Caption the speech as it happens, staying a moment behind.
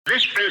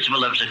This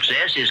principle of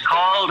success is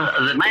called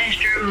the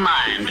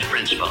Mastermind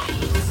Principle.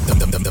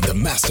 The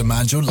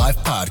Mastermind Your Life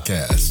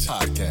podcast.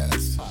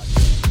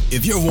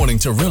 If you're wanting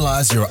to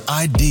realize your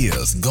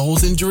ideas,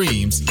 goals, and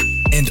dreams,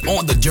 and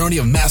on the journey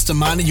of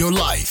masterminding your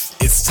life,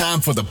 it's time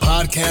for the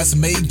podcast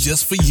made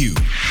just for you.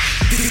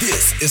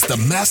 This is the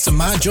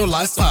Mastermind Your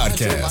Life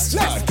podcast.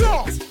 Let's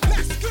go.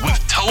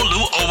 With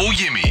Tolu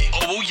Owojimi.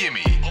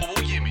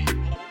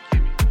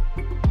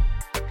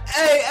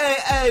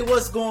 Hey,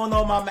 what's going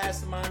on, my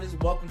masterminders?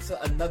 Welcome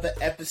to another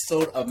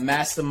episode of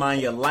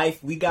Mastermind Your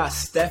Life. We got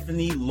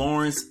Stephanie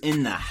Lawrence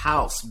in the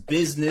house,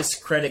 business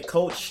credit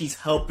coach. She's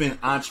helping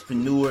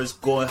entrepreneurs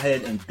go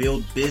ahead and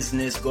build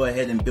business, go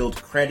ahead and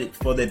build credit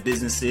for their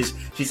businesses.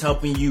 She's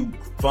helping you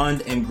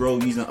fund and grow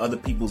using other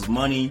people's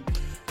money.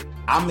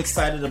 I'm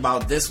excited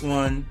about this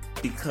one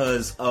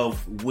because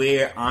of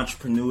where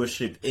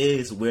entrepreneurship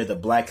is, where the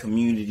Black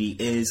community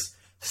is.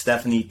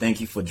 Stephanie,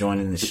 thank you for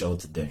joining the show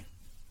today.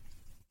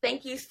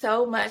 Thank you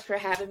so much for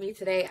having me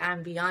today.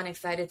 I'm beyond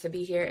excited to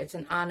be here. It's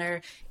an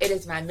honor. It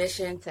is my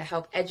mission to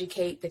help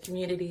educate the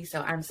community.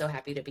 So I'm so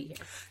happy to be here.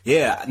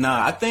 Yeah,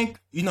 I think,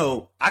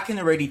 I can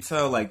already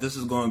tell this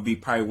is going to be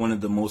probably one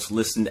of the most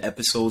listened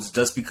episodes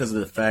just because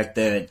of the fact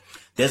that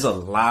there's a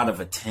lot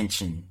of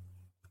attention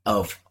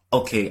of,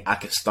 okay, I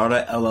can start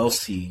an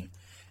LLC.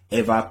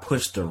 If I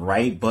push the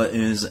right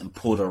buttons and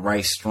pull the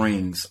right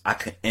strings, I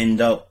could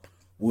end up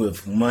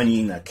with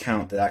money in an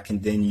account that I can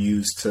then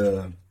use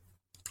to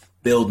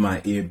build my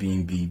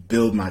Airbnb,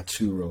 build my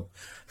Turo,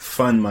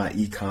 fund my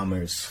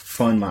e-commerce,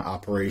 fund my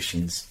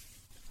operations.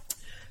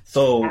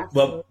 So,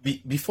 well,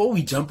 before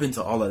we jump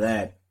into all of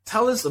that,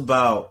 tell us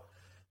about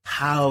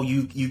how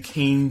you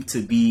came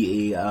to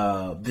be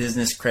a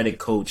business credit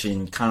coach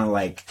and kind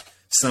of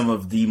some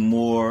of the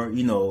more,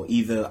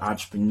 either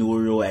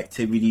entrepreneurial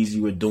activities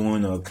you were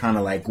doing or kind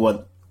of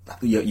what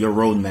your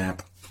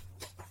roadmap.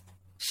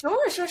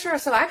 Sure.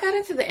 So I got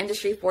into the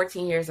industry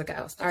 14 years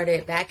ago,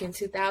 started back in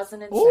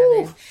 2007.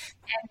 Ooh.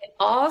 And it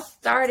all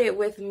started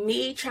with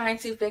me trying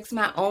to fix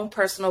my own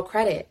personal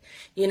credit,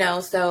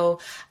 so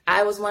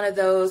I was one of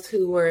those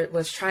who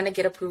was trying to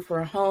get approved for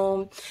a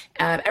home.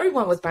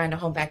 Everyone was buying a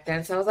home back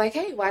then. So I was like,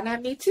 hey, why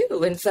not me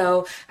too? And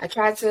so I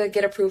tried to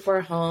get approved for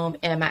a home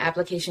and my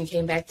application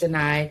came back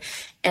denied.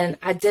 And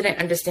I didn't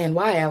understand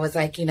why. I was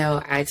like,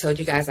 I told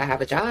you guys I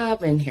have a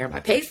job and here are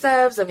my pay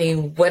stubs. I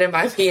mean, what am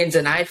I being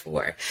denied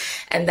for?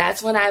 And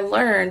that's when I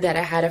learned that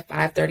I had a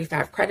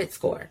 535 credit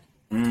score.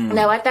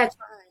 Now, at that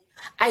time,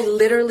 I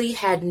literally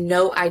had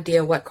no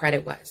idea what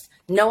credit was.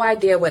 No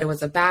idea what it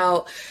was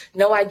about.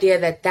 No idea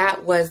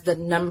that was the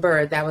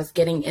number that was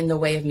getting in the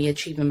way of me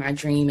achieving my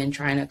dream and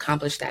trying to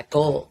accomplish that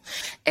goal.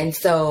 And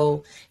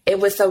so it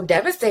was so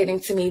devastating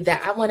to me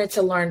that I wanted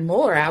to learn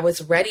more. I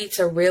was ready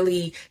to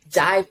really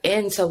dive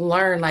in to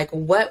learn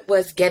what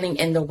was getting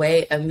in the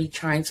way of me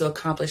trying to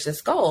accomplish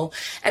this goal.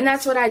 And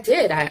that's what I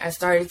did. I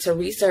started to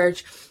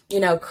research,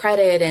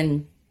 credit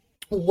and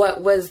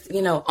what was,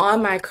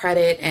 on my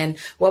credit and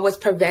what was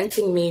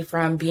preventing me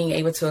from being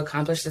able to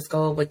accomplish this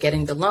goal with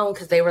getting the loan.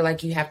 Cause they were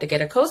like, you have to get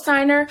a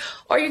cosigner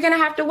or you're going to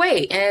have to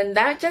wait. And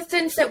that just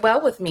didn't sit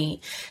well with me.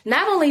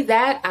 Not only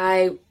that,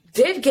 I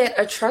did get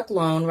a truck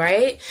loan,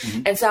 right?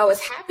 Mm-hmm. And so I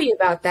was happy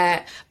about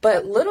that.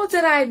 But little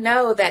did I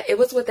know that it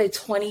was with a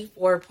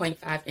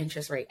 24.5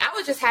 interest rate. I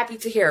was just happy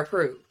to hear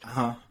approved,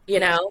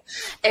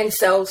 And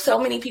so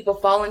many people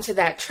fall into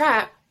that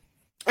trap.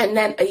 And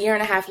then a year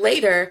and a half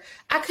later,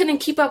 I couldn't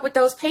keep up with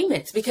those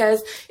payments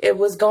because it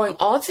was going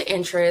all to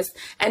interest.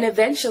 And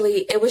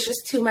eventually it was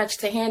just too much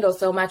to handle.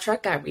 So my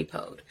truck got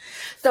repoed.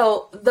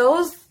 So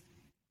those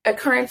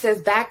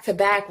occurrences back to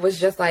back was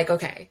just like,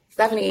 okay,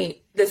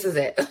 Stephanie, this is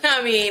it.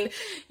 I mean,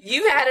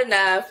 you've had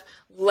enough.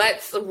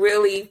 Let's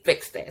really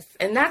fix this.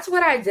 And that's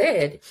what I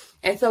did.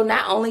 And so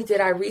not only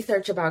did I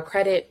research about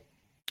credit,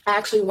 I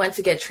actually went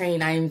to get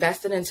trained. I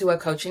invested into a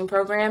coaching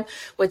program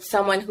with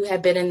someone who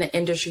had been in the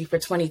industry for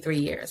 23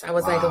 years. I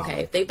was like,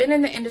 okay, if they've been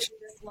in the industry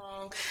this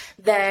long,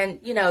 then,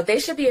 they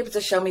should be able to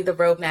show me the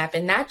roadmap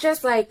and not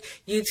just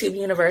YouTube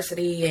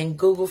University and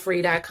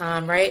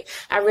googlefree.com, right?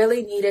 I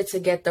really needed to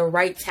get the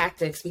right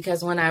tactics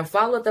because when I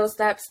followed those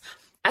steps,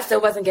 I still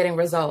wasn't getting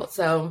results.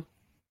 So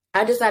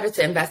I decided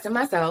to invest in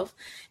myself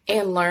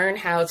and learn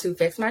how to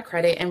fix my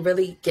credit and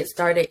really get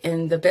started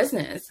in the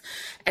business.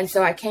 And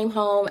so I came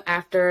home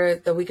after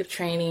the week of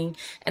training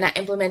and I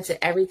implemented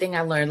everything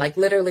I learned,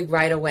 literally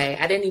right away.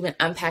 I didn't even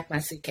unpack my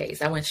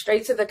suitcase. I went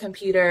straight to the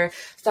computer,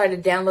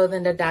 started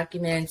downloading the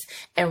documents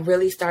and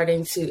really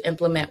starting to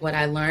implement what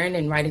I learned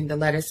and writing the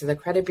letters to the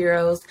credit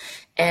bureaus.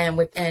 And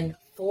within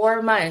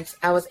 4 months,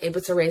 I was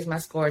able to raise my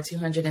score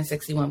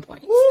 261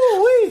 points.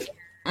 Woo-wee.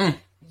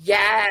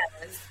 Yes.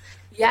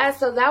 Yeah,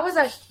 so that was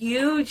a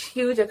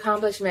huge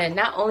accomplishment.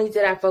 Not only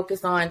did I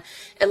focus on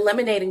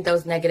eliminating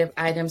those negative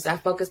items, I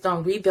focused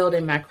on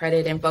rebuilding my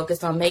credit and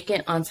focused on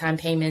making on-time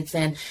payments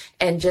and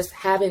just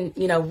having,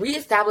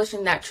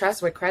 reestablishing that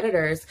trust with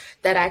creditors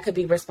that I could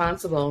be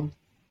responsible.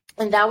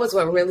 And that was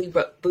what really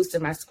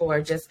boosted my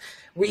score, just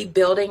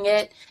rebuilding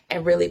it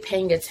and really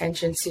paying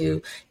attention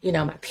to,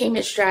 my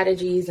payment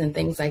strategies and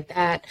things like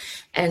that.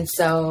 And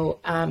so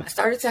I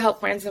started to help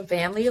friends and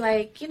family,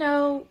 like,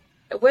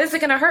 what is it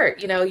going to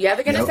hurt? You're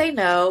either going to say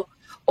no,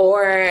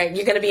 or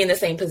you're going to be in the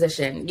same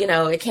position.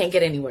 It can't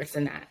get any worse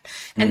than that.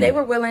 And they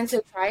were willing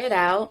to try it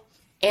out.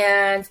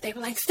 And they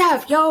were like,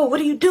 Steph, yo, what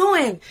are you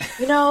doing?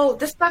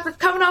 This stuff is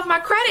coming off my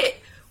credit.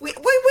 What are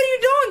you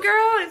doing,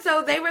 girl? And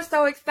so they were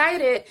so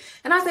excited.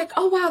 And I was like,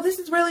 oh, wow, this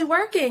is really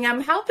working.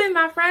 I'm helping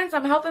my friends.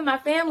 I'm helping my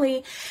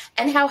family.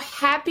 And how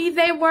happy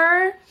they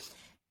were,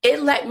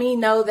 it let me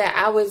know that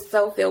I was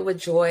so filled with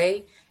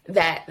joy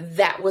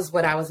that was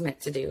what I was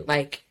meant to do.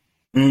 Like,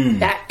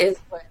 that is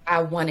what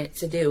I wanted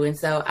to do. And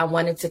so I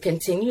wanted to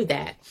continue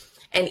that.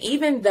 And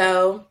even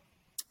though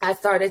I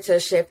started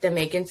to shift and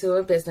make into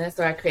a business,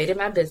 or I created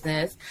my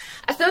business,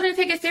 I still didn't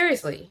take it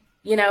seriously.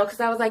 Because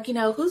I was like,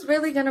 who's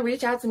really going to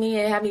reach out to me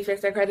and have me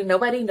fix their credit?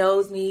 Nobody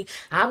knows me.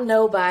 I'm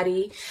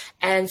nobody.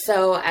 And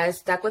so I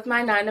stuck with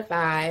my 9 to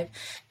 5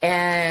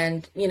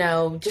 and,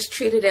 just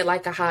treated it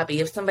like a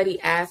hobby. If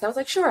somebody asked, I was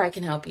like, sure, I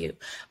can help you.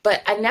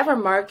 But I never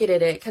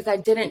marketed it because I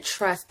didn't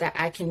trust that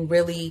I can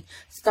really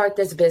start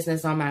this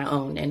business on my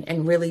own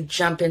and really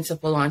jump into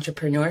full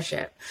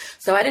entrepreneurship.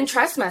 So I didn't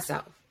trust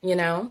myself,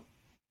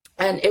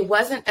 And it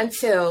wasn't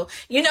until,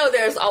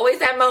 there's always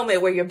that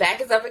moment where your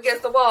back is up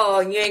against the wall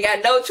and you ain't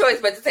got no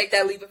choice but to take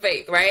that leap of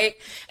faith, right?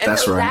 And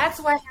that's so right. That's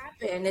what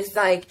happened. It's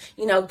like,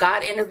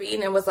 God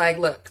intervened and was like,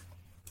 look,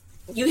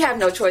 you have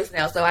no choice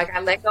now. So I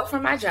got let go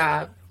from my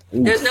job.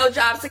 Ooh. There's no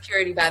job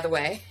security, by the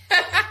way.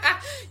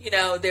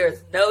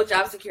 There's no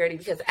job security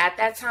because at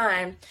that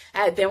time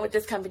I had been with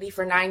this company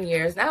for 9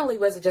 years. Not only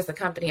was it just a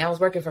company, I was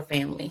working for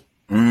family.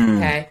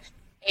 Okay.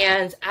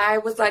 And I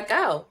was let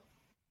go.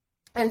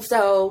 And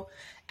so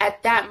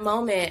at that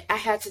moment, I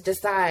had to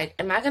decide,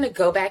 am I going to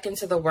go back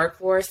into the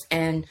workforce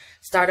and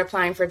start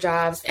applying for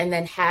jobs and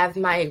then have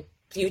my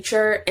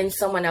future in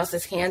someone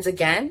else's hands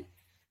again?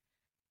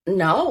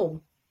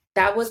 No,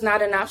 that was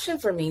not an option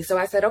for me. So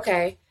I said,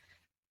 okay,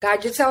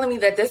 God, you're telling me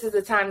that this is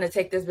the time to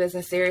take this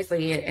business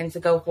seriously and to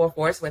go full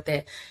force with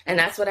it. And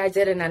that's what I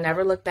did. And I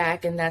never looked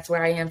back. And that's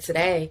where I am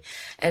today.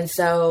 And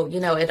so,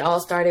 it all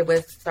started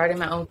with starting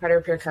my own credit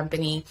repair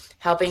company,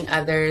 helping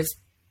others,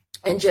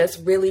 and just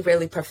really,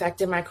 really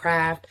perfecting my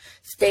craft,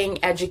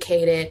 staying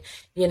educated,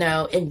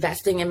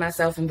 investing in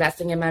myself,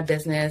 investing in my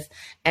business,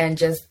 and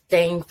just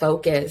staying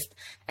focused.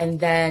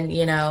 And then,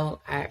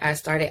 I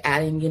started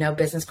adding,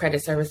 business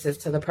credit services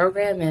to the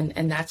program,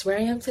 and that's where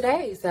I am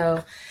today.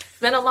 So it's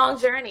been a long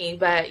journey,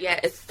 but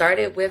yeah, it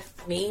started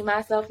with me,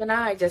 myself, and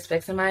I just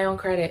fixing my own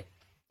credit.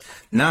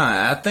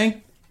 Nah, I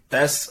think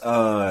that's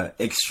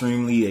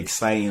extremely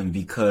exciting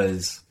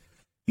because,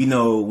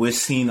 we're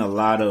seeing a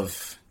lot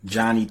of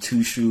Johnny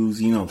Two Shoes,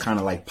 kind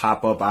of like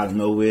pop up out of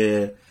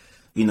nowhere,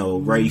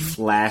 very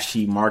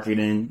flashy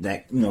marketing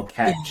that,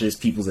 captures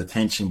people's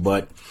attention.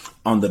 But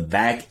on the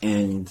back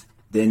end,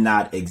 they're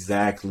not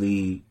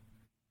exactly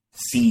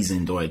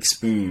seasoned or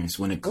experienced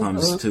when it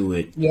comes to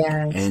it.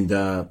 Yeah.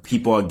 And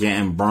people are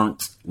getting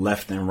burnt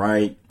left and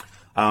right.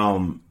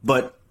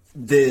 But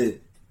the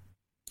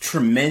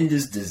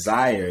tremendous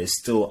desire is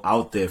still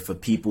out there for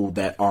people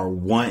that are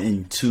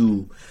wanting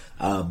to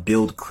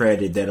build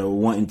credit, that are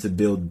wanting to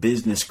build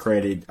business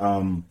credit.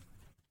 And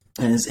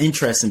it's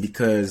interesting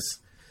because,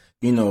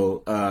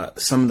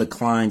 some of the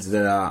clients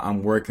that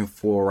I'm working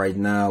for right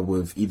now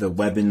with either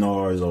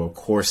webinars or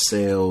course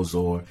sales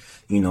or,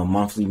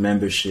 monthly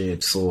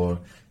memberships or,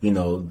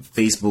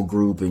 Facebook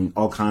group and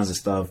all kinds of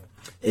stuff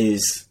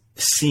is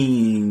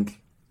seeing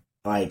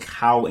like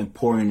how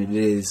important it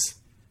is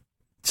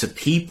to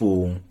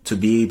people to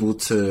be able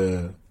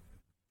to,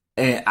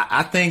 and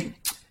I think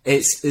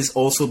it's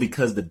also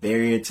because the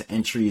barrier to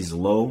entry is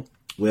low,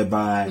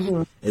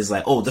 whereby it's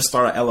like, oh, just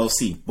start an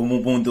LLC, boom,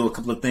 boom, boom, do a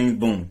couple of things,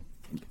 boom,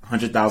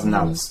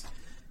 $100,000.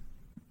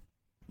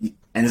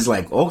 And it's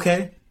like,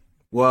 okay,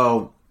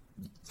 well,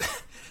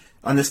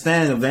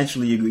 understand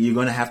eventually you're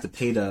going to have to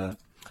pay the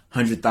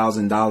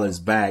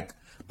 $100,000 back.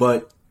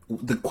 But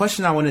the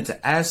question I wanted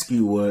to ask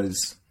you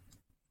was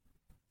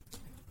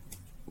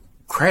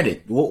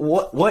credit.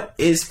 What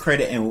is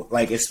credit? And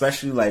like,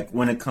 especially like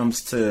when it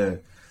comes to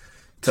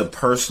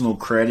personal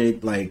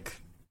credit, like,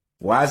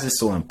 why is this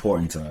so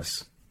important to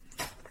us?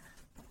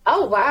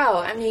 Oh, wow.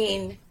 I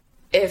mean,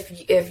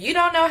 if you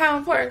don't know how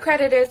important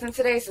credit is in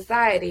today's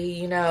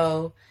society,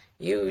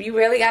 you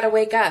really got to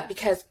wake up,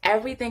 because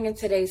everything in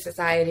today's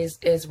society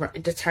is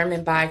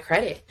determined by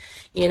credit.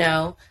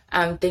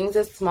 Things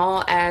as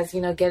small as,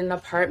 getting an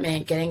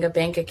apartment, getting a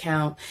bank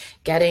account,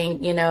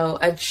 getting,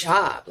 a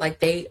job. Like,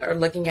 they are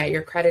looking at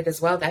your credit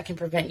as well. That can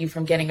prevent you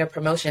from getting a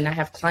promotion. I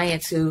have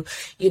clients who,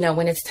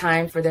 when it's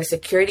time for their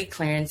security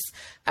clearance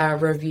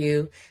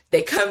review,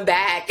 they come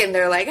back and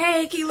they're like,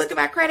 hey, can you look at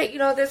my credit?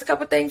 There's a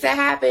couple things that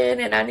happen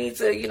and I need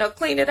to,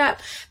 clean it up,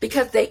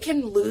 because they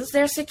can lose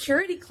their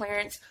security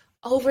clearance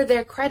over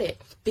their credit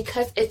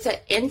because it's an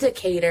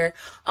indicator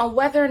on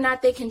whether or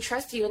not they can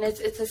trust you. And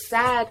it's a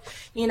sad,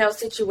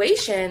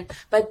 situation,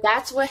 but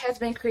that's what has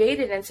been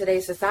created in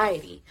today's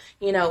society.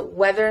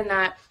 Whether or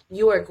not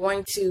you are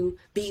going to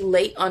be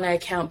late on an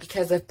account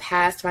because of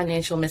past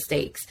financial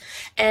mistakes.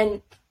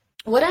 And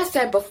what I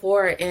said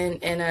before in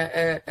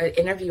an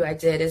interview I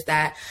did is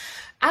that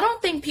I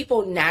don't think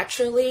people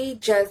naturally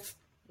just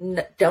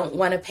don't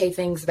want to pay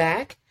things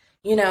back.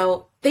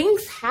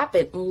 Things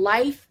happen.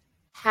 Life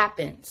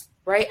happens,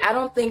 right? I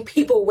don't think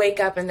people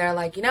wake up and they're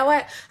like, you know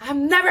what?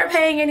 I'm never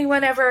paying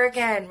anyone ever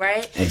again,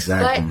 right?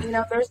 Exactly.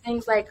 But, there's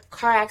things like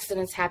car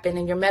accidents happen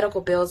and your medical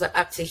bills are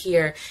up to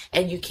here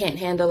and you can't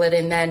handle it.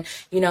 And then,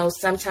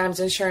 sometimes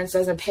insurance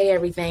doesn't pay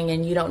everything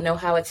and you don't know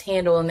how it's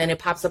handled. And then it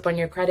pops up on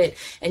your credit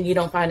and you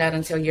don't find out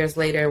until years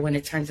later when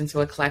it turns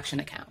into a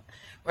collection account,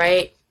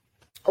 right?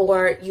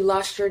 Or you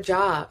lost your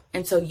job,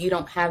 and so you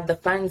don't have the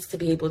funds to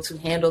be able to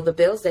handle the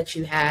bills that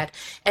you had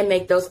and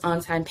make those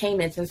on-time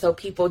payments. And so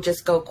people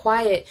just go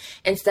quiet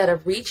instead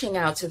of reaching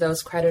out to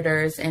those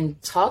creditors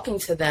and talking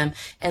to them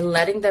and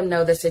letting them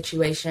know the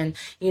situation.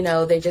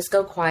 They just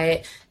go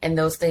quiet and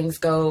those things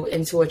go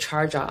into a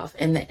charge-off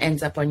and it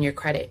ends up on your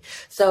credit.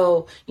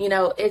 So,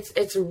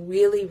 it's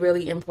really,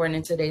 really important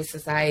in today's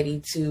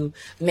society to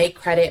make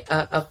credit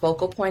a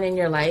focal point in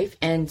your life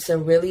and to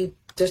really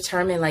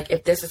determine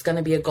if this is going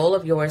to be a goal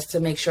of yours to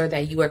make sure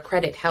that you are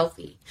credit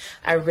healthy.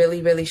 I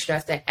really, really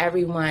stress that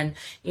everyone,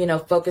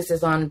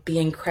 focuses on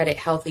being credit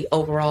healthy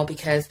overall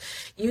because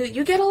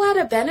you get a lot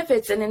of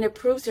benefits and it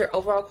improves your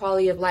overall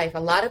quality of life. A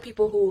lot of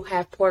people who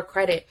have poor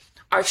credit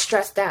are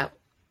stressed out,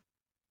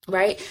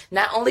 right?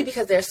 Not only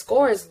because their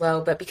score is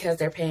low, but because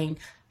they're paying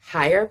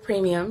higher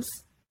premiums,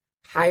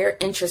 higher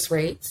interest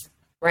rates,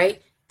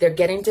 right? They're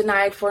getting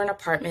denied for an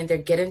apartment. They're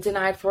getting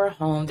denied for a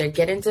home. They're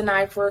getting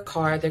denied for a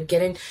car. They're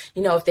getting,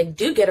 if they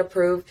do get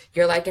approved,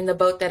 you're like in the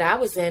boat that I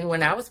was in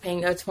when I was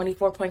paying a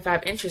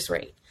 24.5 interest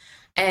rate.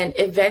 And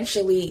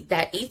eventually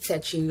that eats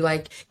at you.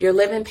 You're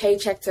living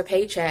paycheck to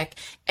paycheck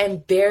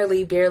and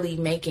barely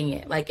making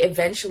it.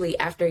 Eventually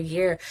after a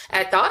year,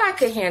 I thought I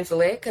could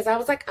handle it because I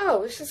was like,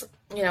 oh, it's just,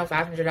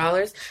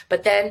 $500.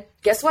 But then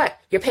guess what?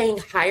 You're paying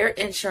higher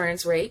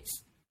insurance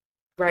rates,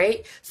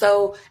 right?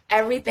 So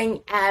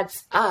everything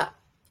adds up.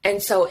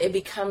 And so it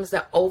becomes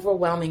the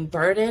overwhelming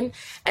burden.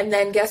 And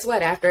then guess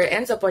what? After it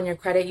ends up on your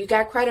credit, you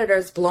got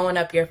creditors blowing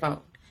up your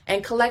phone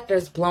and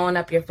collectors blowing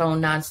up your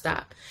phone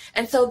nonstop.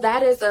 And so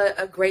that is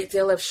a great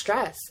deal of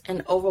stress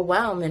and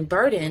overwhelm and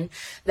burden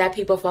that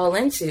people fall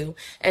into.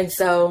 And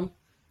so,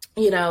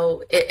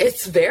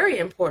 it's very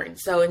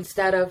important. So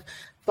instead of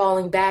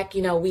falling back,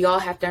 we all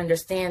have to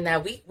understand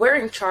that we're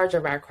in charge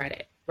of our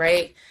credit,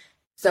 right?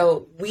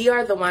 So we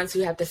are the ones who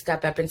have to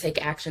step up and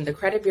take action. The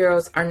credit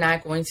bureaus are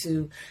not going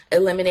to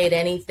eliminate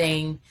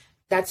anything.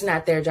 That's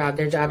not their job.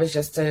 Their job is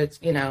just to,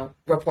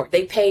 report.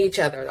 They pay each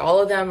other.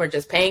 All of them are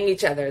just paying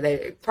each other.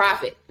 They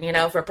profit,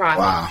 for profit.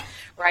 Wow.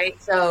 Right?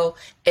 So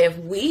if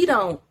we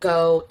don't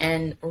go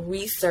and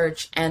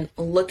research and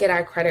look at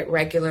our credit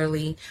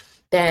regularly,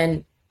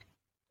 then,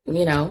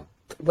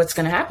 what's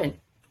going to happen?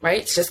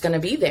 Right? It's just going to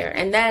be there.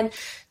 And then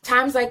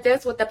times like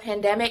this with the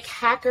pandemic,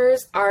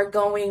 hackers are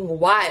going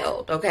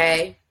wild,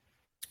 okay?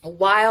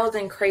 Wild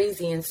and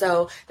crazy. And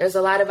so there's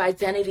a lot of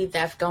identity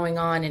theft going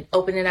on and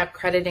opening up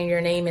credit in your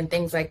name and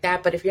things like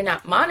that. But if you're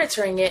not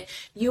monitoring it,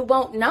 you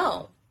won't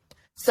know.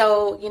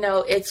 So,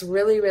 it's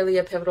really, really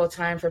a pivotal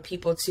time for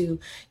people to,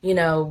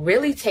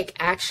 really take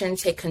action,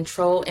 take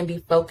control, and be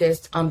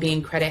focused on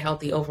being credit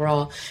healthy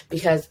overall,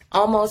 because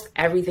almost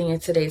everything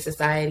in today's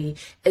society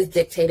is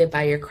dictated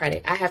by your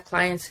credit. I have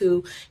clients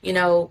who,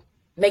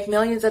 make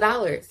millions of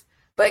dollars,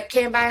 but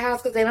can't buy a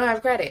house because they don't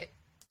have credit.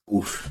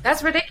 Oof.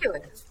 That's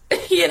ridiculous.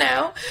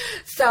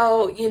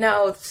 So,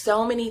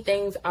 so many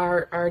things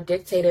are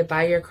dictated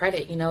by your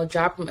credit.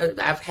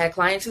 I've had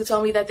clients who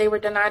told me that they were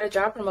denied a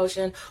job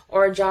promotion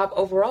or a job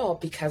overall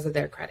because of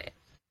their credit,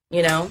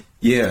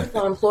 Yeah.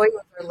 So employers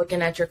are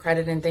looking at your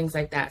credit and things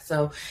like that.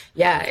 So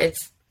yeah,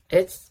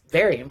 it's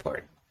very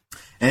important.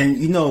 And,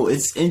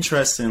 it's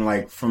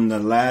interesting, from the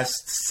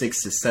last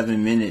 6 to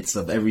 7 minutes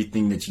of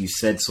everything that you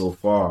said so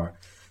far,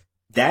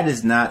 that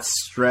is not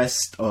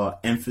stressed or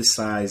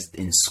emphasized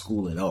in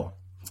school at all.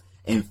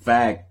 In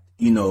fact,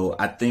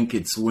 I think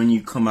it's when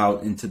you come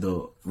out into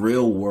the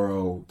real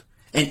world,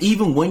 and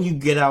even when you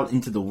get out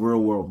into the real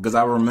world, because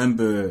I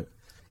remember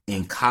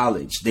in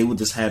college, they would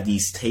just have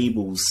these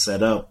tables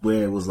set up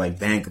where it was like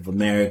Bank of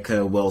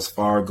America, Wells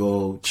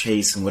Fargo,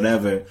 Chase, and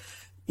whatever,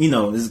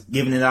 just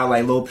giving it out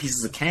like little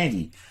pieces of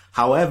candy.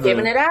 However,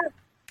 giving it out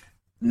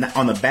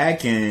on the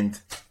back end,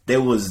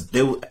 there was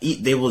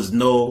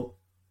no,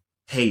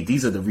 hey,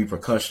 these are the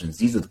repercussions.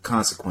 These are the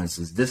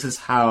consequences. This is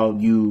how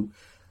you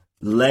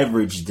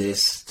leverage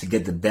this to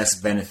get the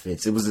best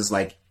benefits. It was just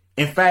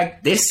in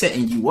fact, they're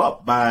setting you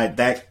up by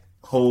that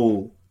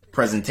whole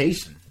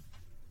presentation.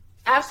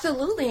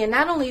 Absolutely. And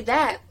not only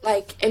that,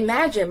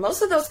 imagine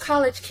most of those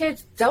college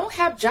kids don't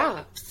have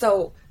jobs.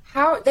 So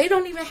how they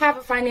don't even have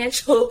a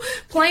financial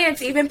plan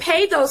to even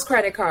pay those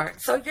credit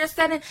cards. So you're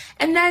setting,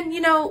 and then,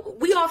 you know,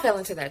 we all fell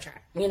into that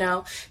trap, you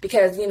know,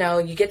 because, you know,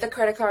 you get the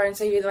credit card and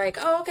so you're like,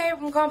 oh, okay,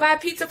 we're going to buy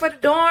pizza for the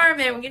dorm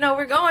and, you know,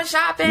 we're going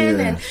shopping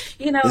and,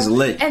 you know, it's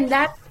lit. And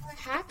that's what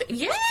happened.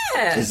 Yeah.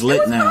 It's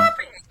lit now.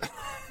 Popping.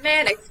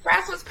 Man,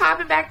 Express was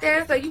popping back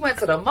then. So you went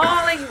to the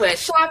mall and you went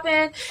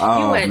shopping.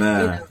 Oh, you went,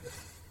 man. You know,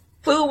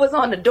 food was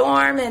on the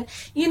dorm and,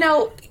 you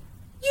know,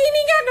 you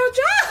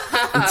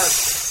ain't got no job.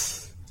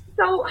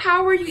 So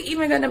how are you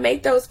even going to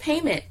make those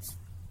payments?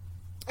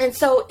 And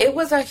so it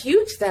was a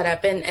huge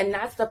setup. And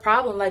that's the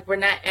problem. Like, we're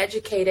not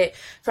educated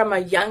from a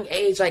young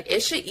age. Like,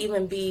 it should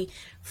even be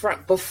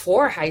from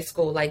before high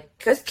school. Like,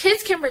 because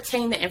kids can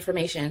retain the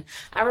information.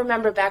 I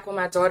remember back when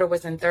my daughter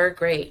was in 3rd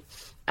grade,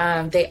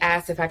 they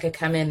asked if I could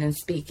come in and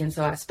speak. And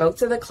so I spoke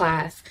to the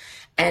class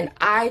and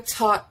I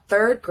taught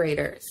 3rd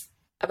graders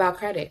about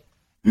credit.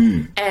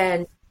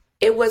 And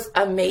it was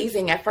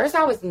amazing. At first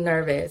I was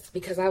nervous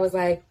because I was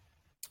like,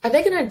 are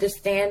they going to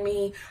understand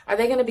me? Are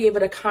they going to be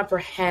able to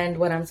comprehend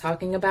what I'm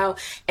talking about?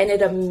 And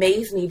it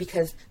amazed me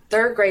because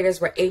 3rd graders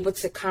were able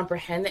to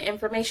comprehend the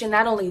information.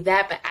 Not only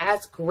that, but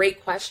ask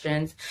great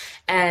questions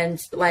and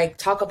like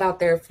talk about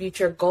their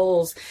future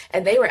goals.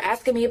 And they were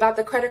asking me about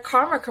the Credit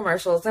Karma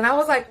commercials. And I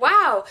was like,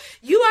 wow,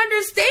 you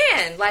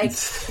understand. Like,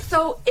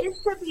 so it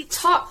should be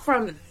taught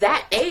from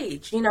that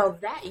age, you know,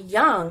 that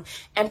young,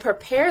 and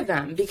prepare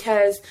them,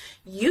 because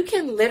you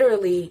can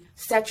literally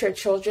set your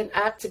children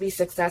up to be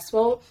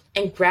successful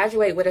and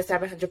graduate with a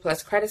 700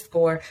 plus credit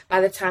score by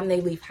the time they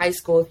leave high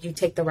school if you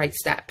take the right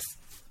steps.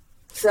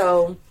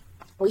 So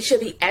we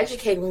should be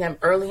educating them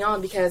early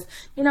on because,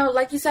 you know,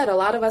 like you said, a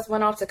lot of us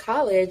went off to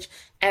college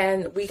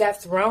and we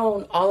got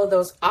thrown all of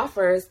those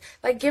offers,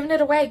 like giving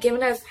it away,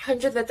 giving us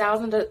hundreds of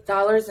thousands of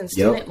dollars in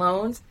student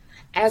loans,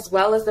 as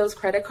well as those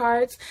credit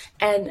cards,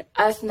 and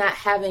us not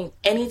having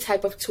any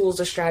type of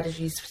tools or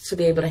strategies to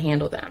be able to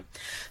handle them.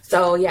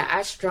 So yeah,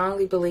 I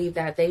strongly believe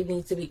that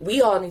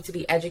we all need to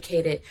be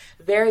educated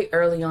very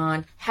early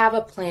on, have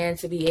a plan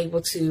to be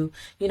able to,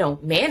 you know,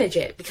 manage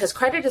it, because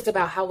credit is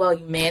about how well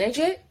you manage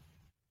it,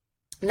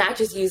 not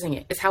just using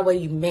it. It's how well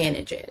you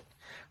manage it,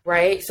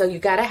 right? So you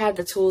got to have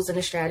the tools and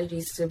the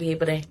strategies to be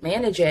able to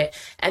manage it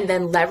and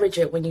then leverage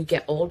it when you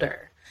get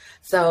older.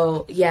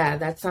 So yeah,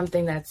 that's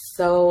something that's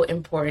so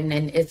important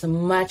and it's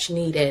much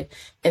needed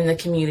in the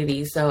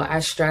community. So I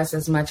stress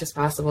as much as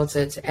possible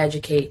to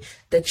educate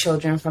the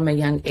children from a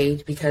young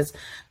age, because,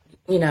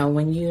 you know,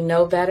 when you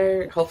know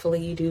better,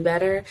 hopefully you do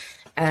better.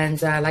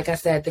 And like I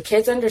said, the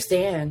kids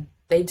understand.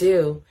 They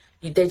do.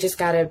 They just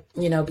got to,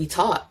 you know, be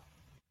taught.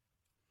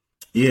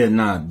 Yeah,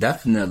 nah,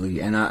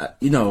 definitely. And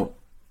you know,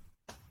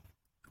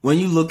 when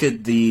you look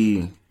at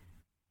the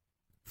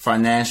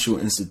financial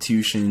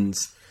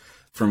institutions,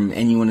 from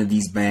any one of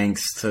these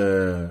banks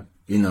to,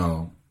 you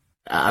know,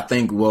 I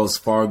think Wells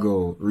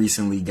Fargo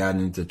recently got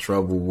into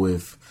trouble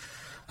with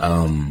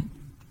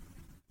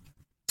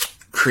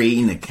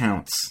creating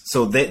accounts.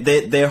 So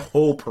their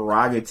whole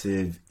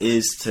prerogative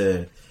is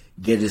to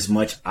get as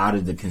much out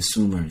of the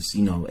consumers,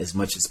 you know, as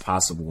much as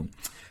possible.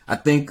 I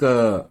think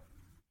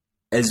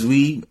as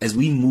we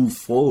move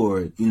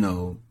forward, you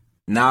know,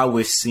 now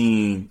we're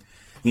seeing,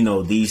 you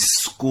know, these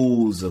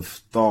schools of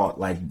thought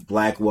like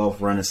Black Wealth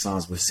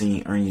Renaissance. We're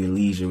seeing Earn Your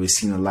Leisure. We're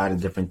seeing a lot of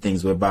different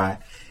things whereby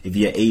if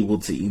you're able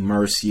to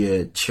immerse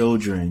your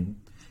children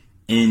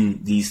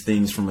in these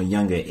things from a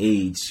younger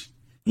age,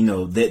 you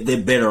know, they're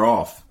better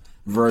off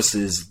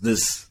versus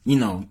this, you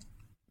know,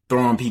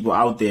 throwing people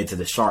out there to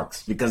the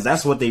sharks, because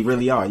that's what they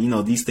really are. You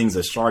know, these things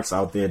are sharks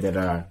out there that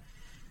are,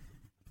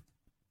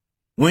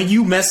 when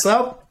you mess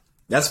up,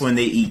 that's when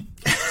they eat.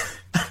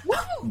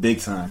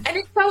 Big time. And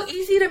it's so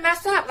easy to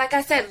mess up. Like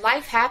I said,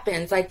 life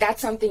happens. Like, that's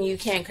something you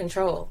can't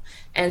control.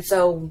 And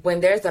so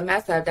when there's a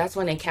mess up, that's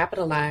when they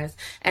capitalize.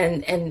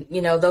 And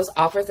you know, those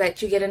offers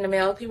that you get in the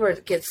mail, people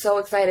get so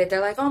excited.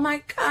 They're like, oh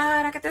my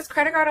God, I got this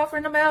credit card offer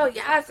in the mail.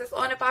 Yes, it's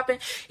on and popping.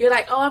 You're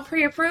like, oh, I'm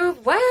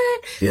pre-approved.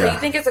 What? Yeah. So you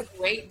think it's a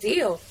great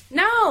deal.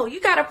 No,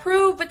 you got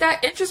approved, but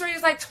that interest rate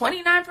is like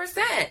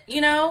 29%, you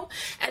know?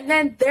 And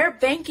then they're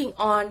banking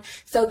on,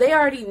 so they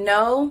already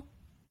know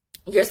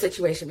your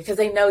situation because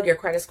they know your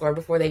credit score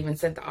before they even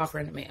sent the offer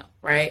in the mail,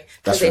 right?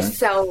 Because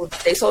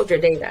they sold your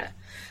data.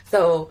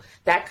 So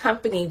that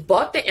company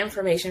bought the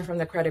information from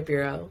the credit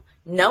bureau,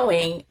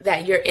 knowing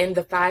that you're in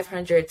the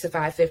 500 to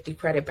 550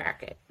 credit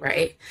bracket,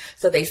 right?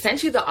 So they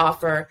sent you the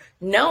offer,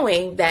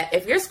 knowing that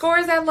if your score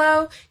is that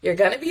low, you're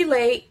going to be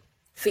late,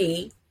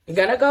 fee. You're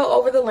going to go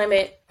over the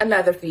limit,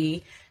 another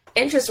fee.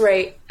 Interest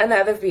rate,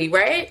 another fee,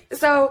 right?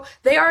 So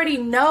they already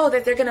know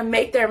that they're going to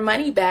make their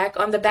money back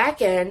on the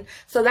back end.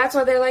 So that's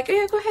why they're like,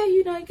 yeah, go ahead,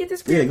 you know, get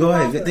this. Yeah, go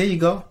ahead. There you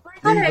go.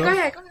 Go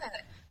ahead.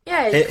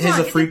 Yeah. Here's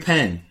a free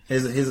pen.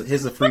 Here's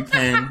a free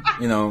pen,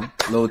 you know,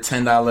 little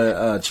 $10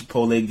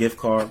 Chipotle gift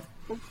card.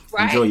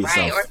 Right, enjoy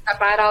yourself.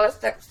 Right, or a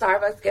 $5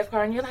 Starbucks gift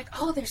card, and you're like,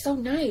 oh, they're so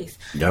nice.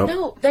 Yep.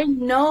 No, they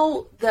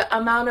know the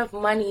amount of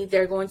money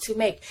they're going to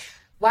make.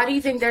 Why do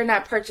you think they're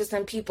not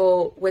purchasing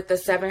people with the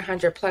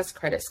 700 plus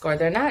credit score?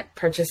 They're not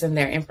purchasing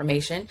their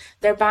information.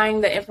 They're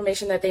buying the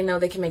information that they know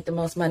they can make the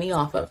most money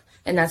off of.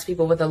 And that's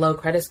people with a low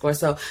credit score.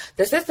 So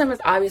the system is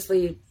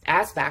obviously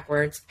ass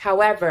backwards.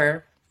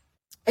 However,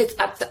 it's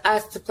up to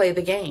us to play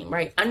the game,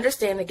 right?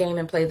 Understand the game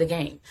and play the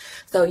game.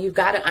 So you've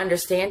got to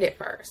understand it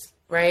first,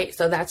 right?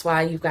 So that's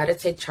why you've got to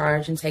take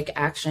charge and take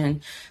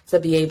action to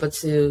be able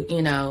to,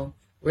 you know,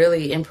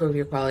 really improve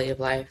your quality of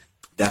life.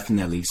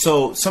 Definitely.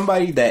 So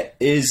somebody that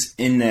is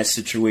in that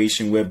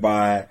situation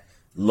whereby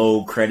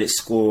low credit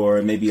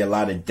score, maybe a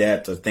lot of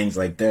debt or things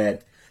like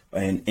that,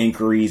 and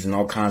inquiries and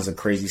all kinds of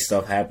crazy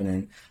stuff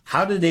happening,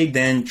 how do they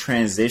then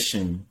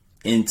transition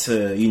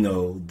into, you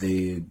know,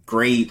 the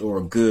great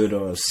or good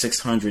or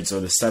 600s or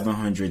the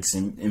 700s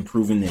and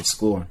improving their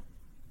score?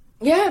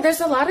 Yeah, there's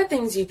a lot of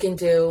things you can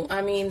do.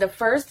 I mean, the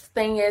first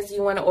thing is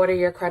you want to order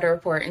your credit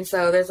report. And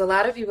so there's a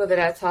lot of people that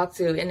I talk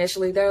to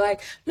initially, they're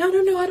like, no,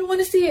 I don't want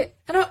to see it.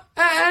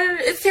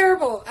 It's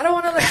terrible. I don't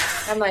want to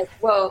look. I'm like,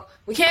 well,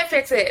 we can't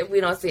fix it if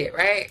we don't see it,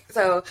 right?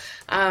 So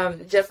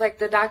just like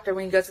the doctor,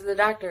 when you go to the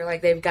doctor,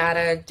 like they've got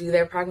to do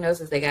their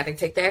prognosis. They got to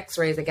take the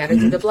x-rays. They got to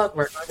do the blood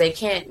work. Or they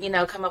can't, you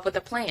know, come up with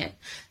a plan.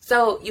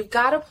 So you've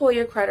got to pull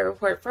your credit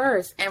report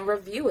first and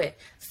review it.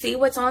 See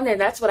what's on there.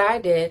 That's what I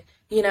did.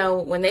 You know,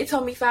 when they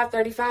told me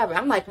 535,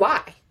 I'm like,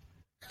 why?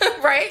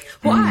 Right?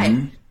 Why?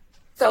 Mm-hmm.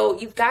 So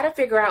you've got to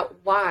figure out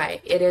why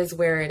it is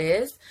where it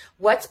is,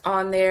 what's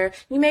on there.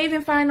 You may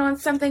even find on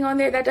something on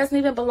there that doesn't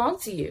even belong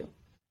to you,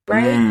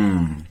 right?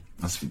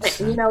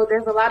 You know,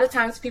 there's a lot of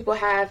times people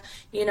have,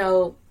 you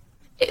know,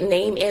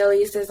 name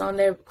aliases on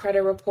their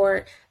credit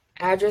report,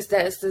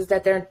 addresses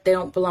that they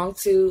don't belong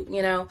to,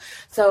 you know.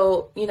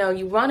 So, you know,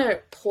 you want to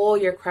pull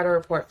your credit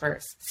report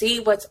first, see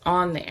what's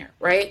on there,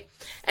 right?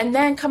 And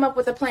then come up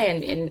with a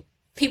plan. And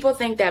people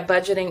think that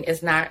budgeting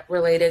is not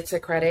related to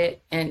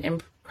credit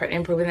and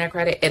improving their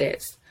credit. It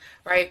is,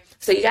 right?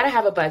 So you got to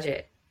have a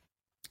budget,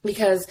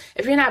 because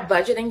if you're not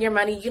budgeting your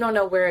money, you don't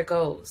know where it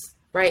goes,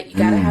 right? You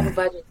got to have a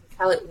budget to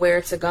tell it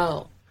where to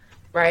go,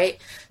 right?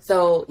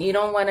 So you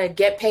don't want to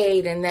get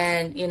paid and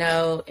then, you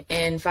know,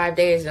 in 5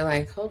 days, you're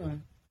like, hold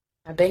on,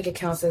 my bank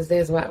account says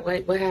this.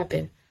 What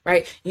happened?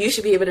 Right? You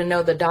should be able to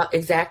know the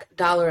exact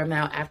dollar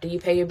amount after you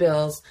pay your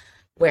bills,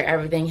 where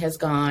everything has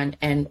gone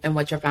and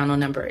what your final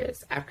number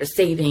is after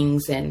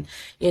savings and,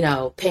 you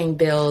know, paying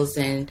bills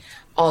and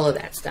all of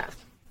that stuff.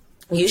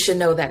 You should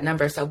know that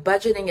number. So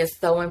budgeting is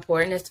so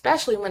important,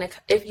 especially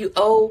if you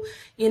owe,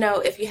 you know,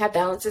 if you have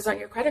balances on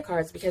your credit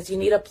cards, because you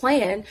need a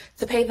plan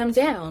to pay them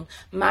down.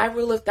 My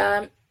rule of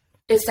thumb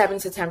is 7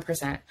 to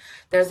 10%.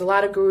 There's a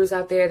lot of gurus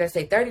out there that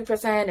say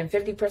 30% and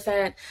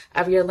 50%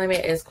 of your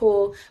limit is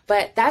cool,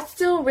 but that's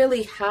still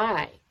really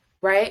high,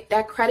 right?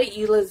 That credit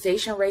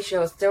utilization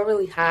ratio is still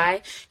really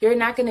high. You're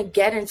not going to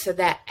get into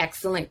that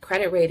excellent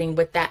credit rating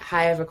with that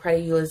high of a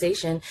credit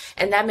utilization,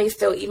 and that may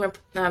still even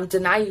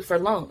deny you for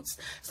loans.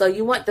 So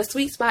you want, the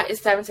sweet spot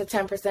is 7 to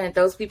 10%.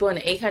 Those people in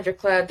the 800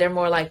 club, they're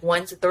more like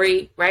 1 to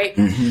 3, right?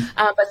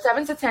 But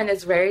 7 to 10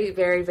 is very,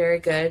 very, very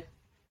good.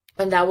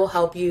 And that will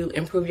help you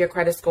improve your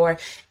credit score,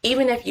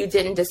 even if you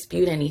didn't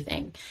dispute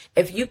anything.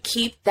 If you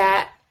keep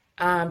that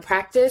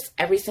practice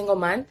every single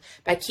month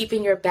by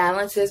keeping your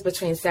balances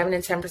between 7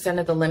 and 10%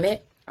 of the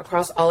limit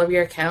across all of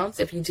your accounts,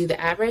 if you do the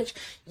average,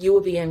 you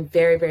will be in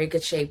very, very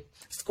good shape.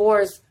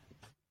 Scores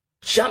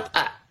jump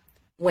up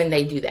when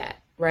they do that,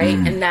 right?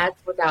 And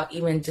that's without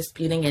even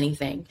disputing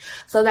anything.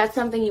 So that's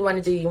something you want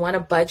to do. You want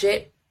to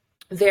budget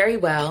very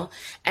well,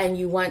 and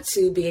you want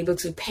to be able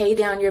to pay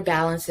down your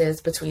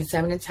balances between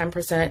 7 and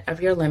 10%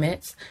 of your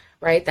limits,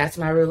 right? That's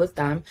my rule of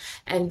thumb.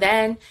 And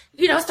then,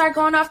 you know, start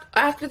going off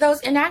after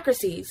those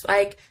inaccuracies.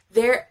 Like,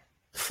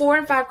 4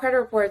 and 5 credit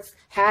reports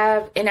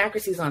have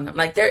inaccuracies on them.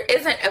 Like, there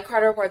isn't a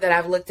credit report that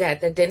I've looked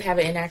at that didn't have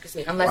an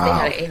inaccuracy unless they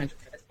had an 800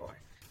 credit score.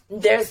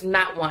 There's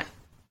not one.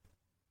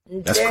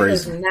 That's crazy. There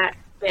has not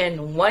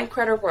been one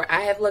credit report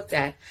I have looked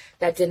at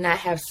that did not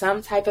have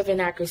some type of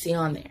inaccuracy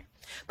on there.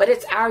 But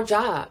it's our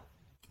job.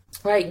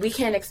 Right, we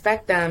can't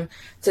expect them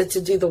to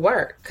do the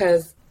work,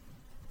 because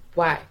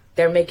why?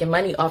 They're making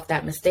money off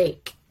that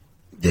mistake.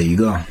 There you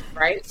go.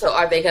 Right? So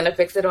are they going to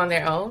fix it on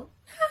their own?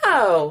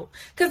 No,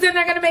 because then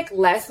they're going to make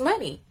less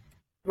money.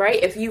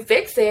 Right? If you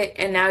fix it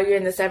and now you're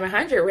in the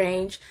 700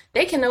 range,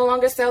 they can no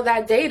longer sell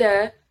that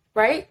data,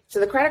 right, to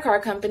the credit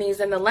card companies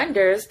and the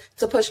lenders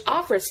to push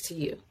offers to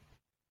you.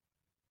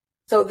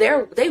 So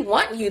they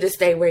want you to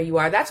stay where you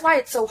are. That's why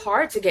it's so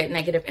hard to get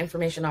negative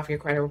information off your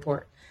credit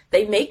report.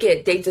 They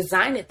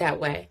design it that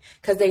way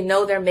because they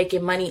know they're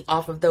making money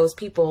off of those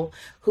people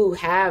who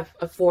have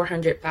a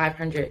 400,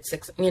 500,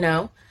 600, you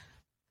know.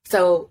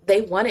 So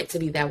they want it to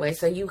be that way.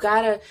 So you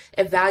got to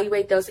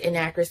evaluate those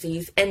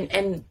inaccuracies.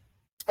 And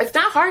it's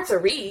not hard to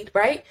read,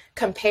 right?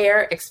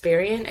 Compare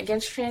Experian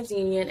against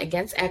TransUnion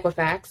against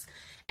Equifax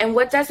and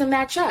what doesn't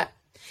match up.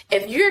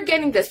 If you're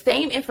getting the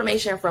same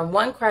information from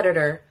one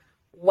creditor,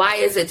 why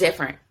is it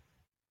different?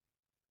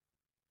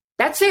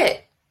 That's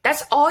it.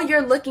 That's all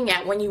you're looking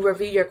at when you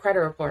review your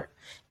credit report.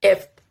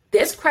 If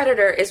this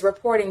creditor is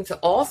reporting to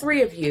all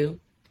three of you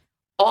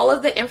all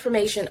of the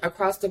information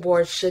across the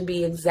board should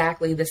be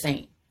exactly the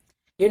same.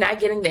 You're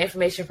not getting the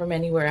information from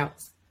anywhere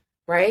else,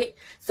 right?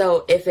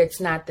 So if it's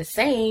not the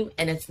same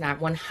and it's not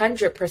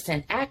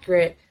 100%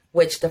 accurate,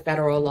 which the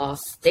federal law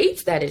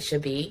states that it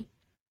should be,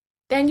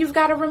 then you've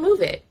got to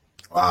remove it.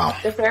 Wow.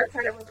 The Fair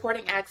Credit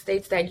Reporting Act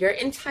states that you're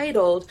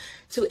entitled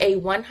to a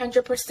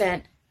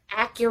 100%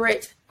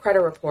 accurate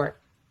credit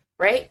report,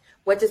 right?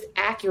 What does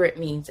accurate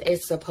mean?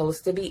 It's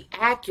supposed to be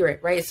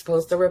accurate, right? It's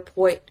supposed to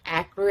report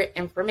accurate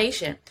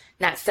information,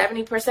 not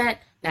 70%,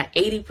 not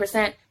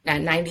 80%, not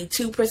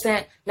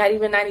 92%, not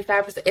even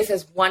 95%. It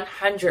says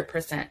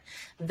 100%.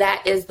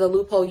 That is the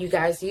loophole you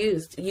guys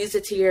used. Use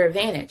it to your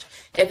advantage.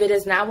 If it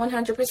is not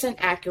 100%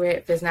 accurate,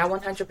 if it's not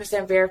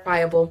 100%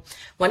 verifiable,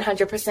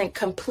 100%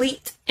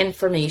 complete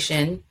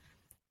information,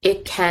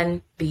 it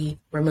can be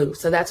removed.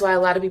 So that's why a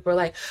lot of people are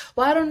like,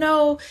 well, I don't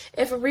know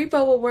if a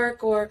repo will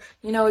work, or,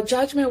 a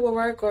judgment will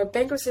work, or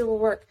bankruptcy will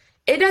work.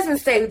 It doesn't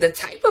say the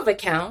type of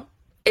account.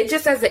 It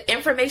just says the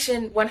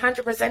information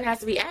 100% has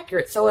to be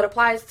accurate. So it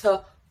applies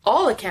to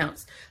all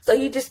accounts. So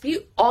you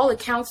dispute all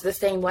accounts the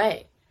same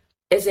way.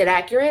 Is it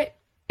accurate?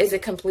 Is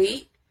it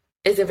complete?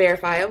 Is it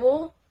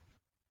verifiable?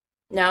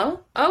 No?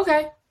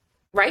 Okay.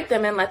 Write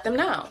them and let them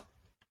know.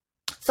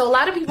 So a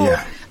lot of people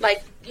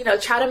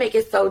try to make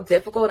it so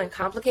difficult and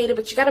complicated,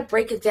 but you got to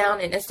break it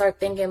down and then start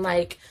thinking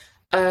like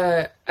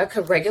a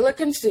regular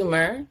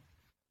consumer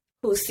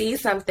who sees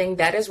something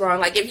that is wrong.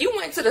 Like if you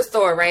went to the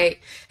store, right,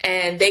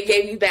 and they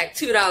gave you back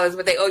 $2,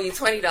 but they owe you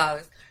 $20,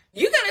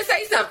 you're going to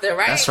say something,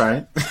 right? That's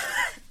right.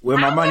 Where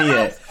my money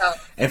at? So.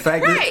 In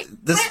fact, right.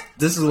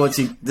 this is what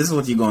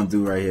you're going to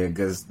do right here,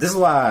 because this is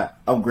why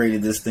I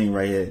upgraded this thing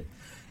right here.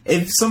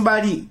 If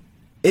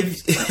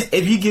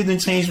you give them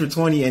change for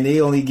 20 and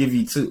they only give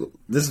you 2,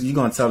 you're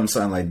gonna tell them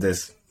something like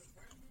this.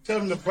 Tell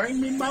them to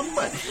bring me my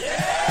money.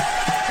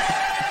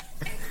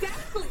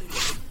 Exactly.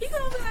 You're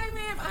gonna be like,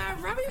 man,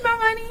 run me my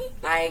money.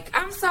 Like,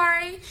 I'm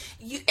sorry.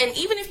 And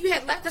even if you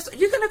had left us,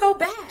 you're gonna go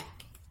back,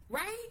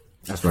 right?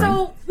 That's right.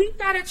 So we've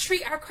got to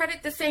treat our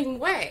credit the same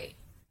way.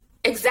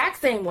 Exact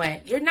same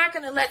way. You're not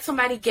gonna let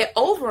somebody get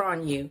over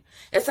on you.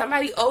 If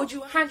somebody owed you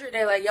 100,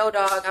 they're like, yo,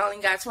 dog, I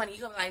only got 20.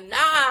 You're gonna be like,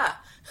 nah.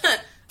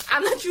 I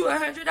lent you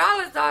 $100,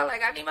 dog.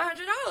 Like, I need my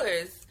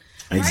 $100.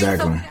 Exactly. Right?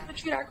 So we have to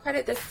treat our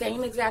credit the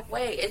same exact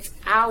way. It's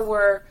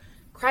our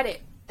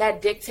credit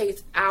that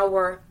dictates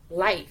our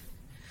life.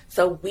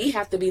 So we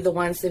have to be the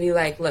ones to be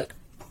like, look,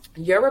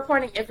 you're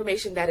reporting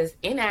information that is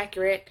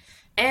inaccurate,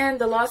 and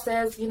the law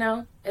says,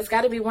 it's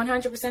got to be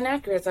 100%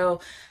 accurate.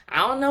 So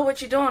I don't know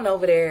what you're doing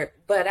over there,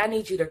 but I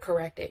need you to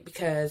correct it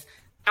because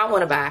I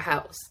want to buy a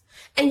house.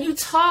 And you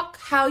talk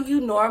how you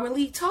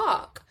normally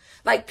talk.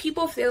 Like,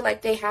 people feel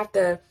like they have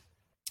to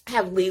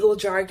have legal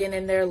jargon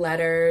in their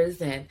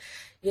letters and,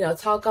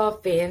 talk all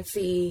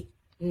fancy.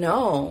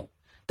 No,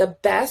 the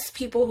best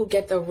people who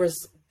get the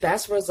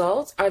best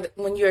results are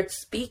when you're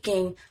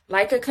speaking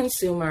like a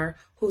consumer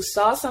who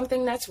saw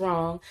something that's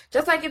wrong.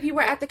 Just like if you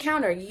were at the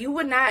counter, you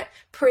would not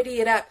pretty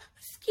it up.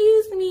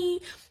 Excuse me,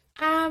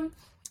 I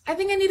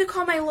think I need to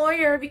call my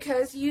lawyer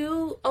because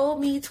you owe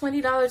me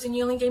 $20 and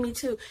you only gave me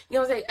 $2.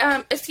 Say,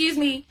 excuse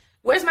me,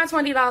 where's my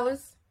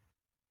 $20?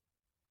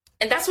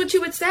 And that's what you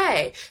would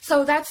say.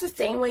 So that's the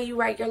same way you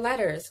write your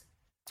letters.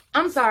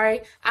 I'm sorry.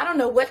 I don't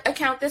know what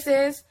account this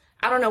is.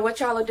 I don't know what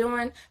y'all are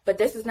doing, but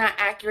this is not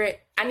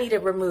accurate. I need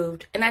it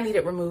removed, and I need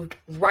it removed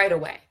right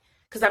away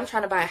because I'm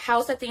trying to buy a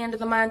house at the end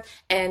of the month,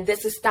 and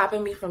this is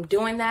stopping me from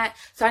doing that.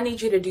 So I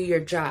need you to do your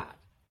job.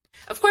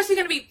 Of course, you're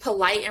going to be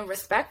polite and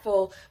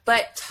respectful,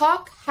 but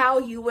talk how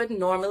you would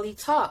normally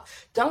talk.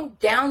 Don't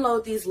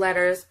download these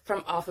letters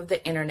from off of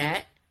the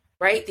internet.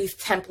 Right? These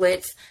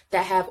templates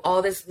that have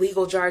all this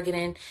legal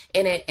jargon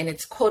in it, and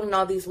it's quoting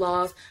all these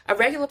laws. A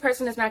regular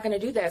person is not going to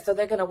do that. So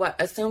they're going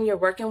to assume you're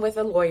working with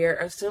a lawyer,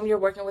 assume you're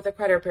working with a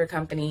credit repair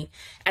company,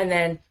 and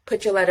then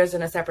put your letters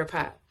in a separate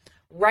pile.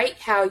 Write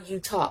how you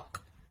talk.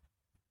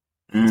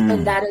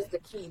 And that is the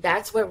key.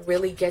 That's what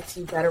really gets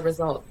you better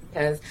results,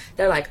 because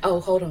they're like, oh,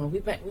 hold on.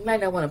 We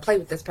might not want to play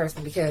with this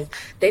person because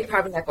they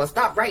probably not going to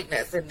stop writing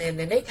us. And then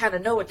they kind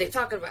of know what they're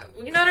talking about.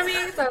 You know what I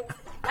mean? So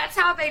that's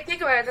how they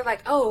think about it. They're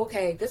like, oh,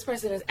 okay, this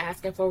person is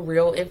asking for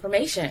real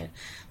information.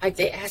 Like,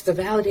 they asked to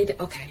validate it.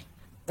 Okay,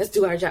 let's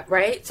do our job,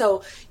 right?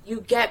 So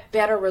you get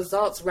better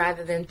results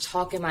rather than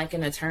talking like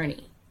an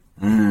attorney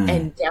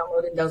and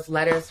downloading those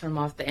letters from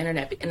off the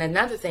internet. And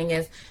another thing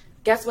is,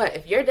 guess what?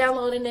 If you're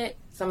downloading it,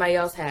 somebody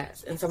else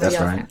has, and somebody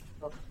else has.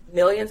 So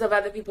millions of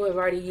other people have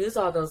already used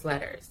all those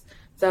letters.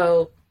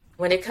 So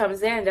when it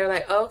comes in, they're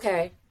like, oh,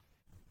 okay,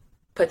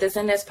 put this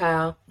in this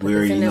pile. We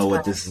already know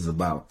what this is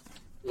about.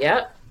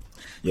 Yep.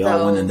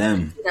 You're one of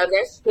them.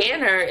 Their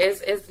scanner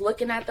is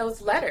looking at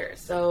those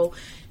letters. So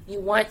you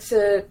want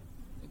to,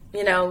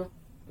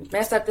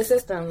 mess up the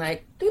system.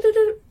 Like,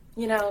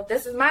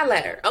 this is my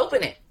letter.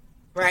 Open it,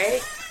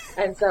 right?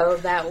 And so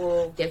that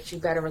will get you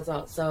better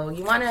results. So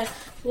you want to,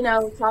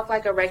 talk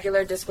like a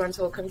regular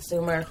disgruntled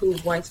consumer who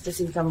wants to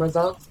see some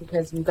results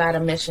because you got a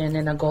mission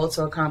and a goal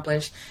to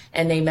accomplish,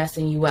 and they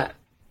messing you up.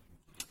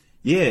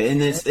 Yeah,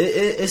 and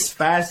it's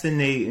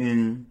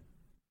fascinating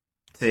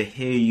to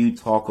hear you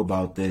talk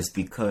about this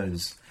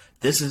because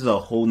this is a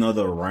whole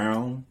nother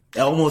round. It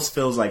almost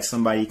feels like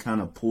somebody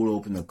kind of pulled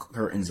open the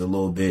curtains a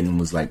little bit and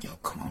was like, yo,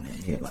 come on in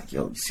here. Like,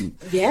 yo, you see.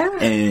 Yeah.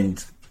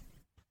 And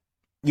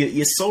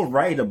you're so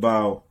right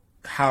about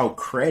how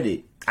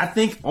credit, I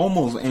think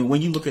almost, and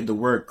when you look at the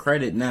word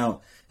credit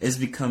now, it's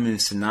becoming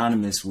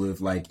synonymous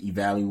with like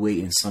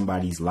evaluating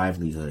somebody's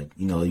livelihood,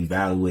 you know,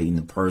 evaluating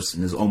the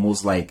person. It's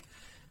almost like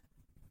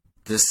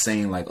just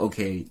saying like,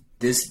 okay,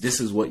 this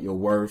is what you're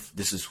worth.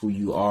 This is who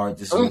you are.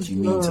 This is what you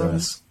mean to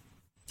us.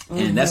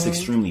 And that's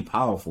extremely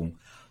powerful.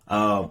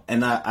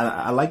 And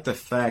I like the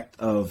fact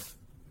of,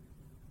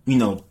 you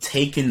know,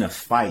 taking the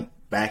fight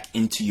back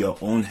into your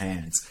own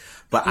hands.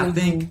 But I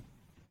think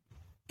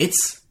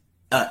it's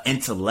an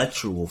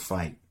intellectual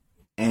fight.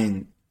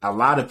 And a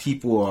lot of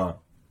people are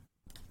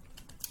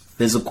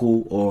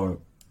physical or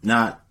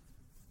not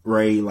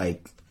very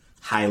like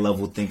high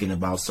level thinking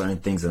about certain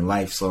things in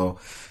life. So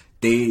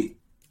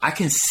I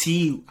can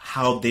see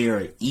how they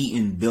are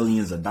eating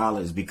billions of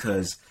dollars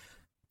because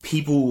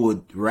people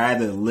would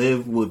rather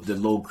live with the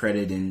low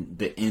credit and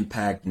the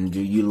impact and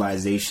the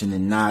utilization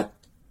and not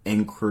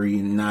inquiry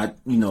and not,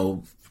 you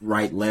know,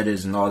 write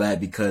letters and all that,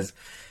 because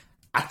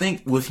I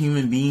think with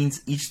human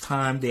beings, each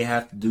time they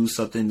have to do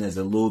something that's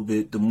a little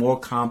bit, the more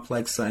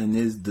complex something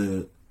is,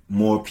 the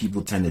more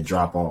people tend to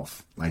drop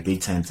off. Like they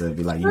tend to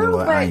be like, you know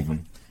what, I ain't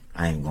going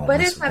to. But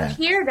it's up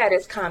here that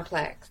is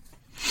complex,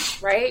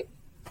 right?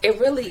 It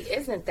really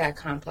isn't that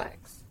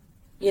complex.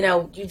 You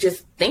know, you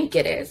just think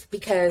it is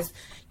because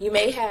you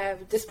may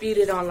have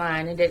disputed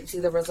online and didn't see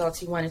the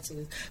results you wanted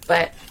to.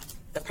 But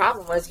the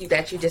problem was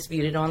that you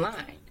disputed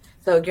online.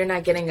 So you're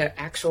not getting an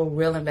actual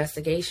real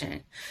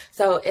investigation.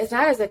 So it's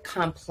not as a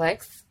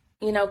complex,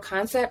 you know,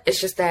 concept. It's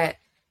just that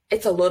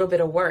it's a little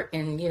bit of work.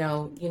 And, you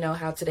know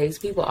how today's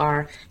people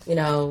are, you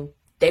know,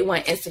 they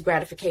want instant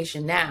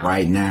gratification now.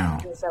 Right now.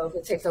 And so if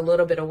it takes a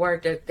little bit of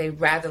work, that they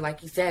rather,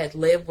 like you said,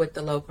 live with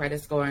the low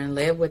credit score and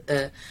live with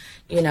the,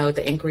 you know,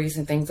 the inquiries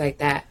and things like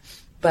that.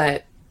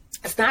 But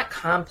it's not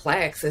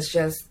complex. It's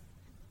just,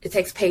 it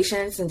takes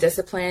patience and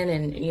discipline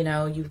and, you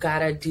know, you've got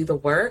to do the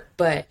work.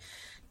 But,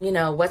 you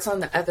know, what's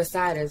on the other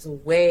side is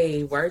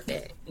way worth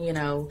it. You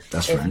know,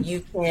 That's if right.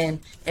 you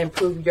can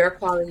improve your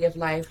quality of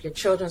life, your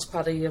children's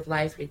quality of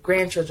life, your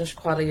grandchildren's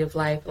quality of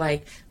life,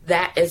 like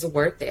that is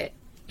worth it.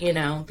 You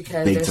know,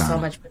 because Big there's time. so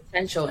much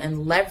potential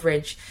and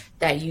leverage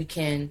that you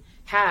can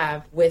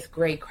have with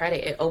great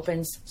credit. It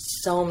opens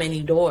so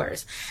many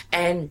doors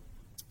and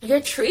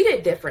you're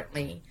treated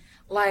differently.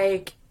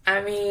 Like,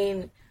 I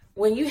mean,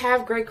 when you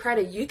have great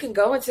credit, you can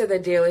go into the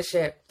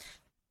dealership,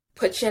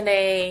 put your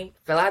name,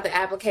 fill out the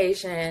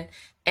application,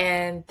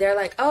 and they're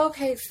like, oh,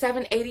 okay,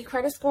 780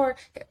 credit score.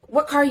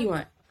 What car you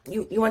want?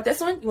 You want this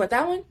one? You want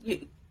that one?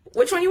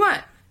 Which one you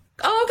want?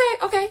 Oh,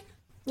 okay.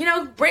 You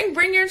know, bring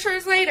your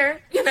insurance later.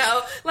 You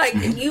know, like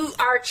you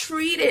are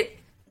treated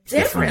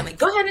differently.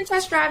 Go ahead and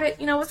test drive it.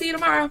 You know, we'll see you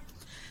tomorrow.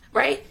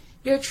 Right?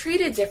 You're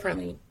treated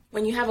differently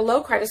when you have a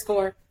low credit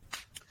score.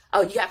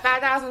 Oh, you got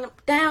 $5,000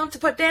 down to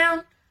put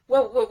down?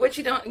 What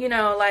you don't, you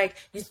know, like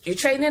you're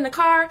trading in the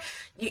car.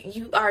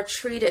 You are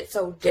treated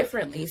so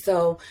differently.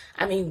 So,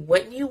 I mean,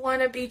 wouldn't you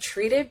want to be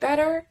treated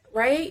better?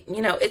 Right?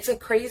 You know, it's a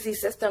crazy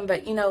system,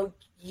 but you know,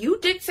 you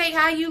dictate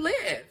how you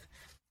live.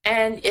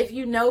 And if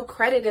you know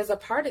credit is a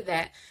part of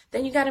that,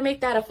 then you got to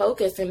make that a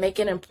focus and make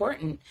it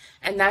important.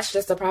 And that's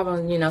just the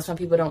problem. You know, some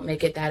people don't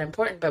make it that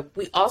important, but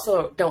we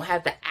also don't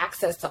have the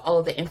access to all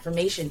of the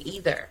information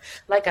either.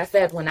 Like I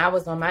said, when I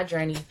was on my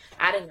journey,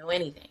 I didn't know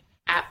anything.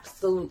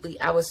 Absolutely.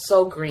 I was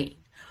so green.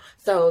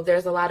 So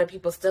there's a lot of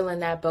people still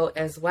in that boat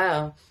as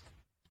well.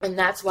 And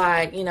that's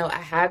why, you know, I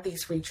have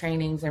these free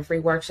trainings and free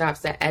workshops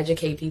that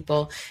educate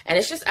people. And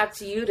it's just up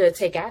to you to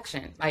take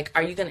action. Like,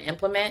 are you going to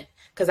implement?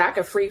 Because I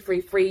could free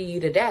you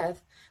to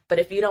death. But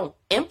if you don't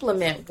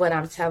implement what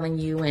I'm telling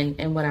you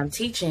and what I'm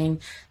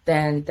teaching,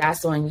 then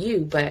that's on you.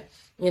 But,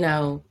 you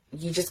know,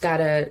 you just got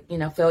to, you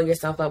know, fill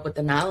yourself up with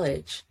the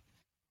knowledge.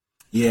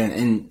 Yeah,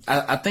 and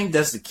I think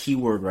that's the key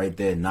word right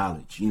there,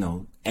 knowledge, you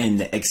know, and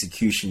the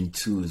execution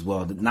too as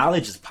well. The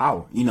knowledge is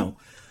power, you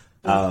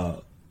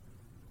know.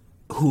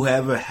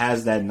 Whoever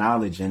has that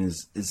knowledge and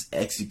is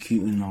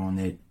executing on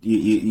it,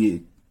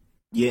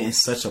 you're in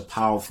such a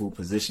powerful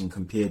position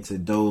compared to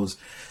those,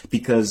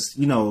 because,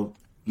 you know,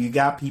 you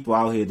got people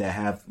out here that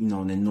have, you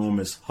know, an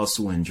enormous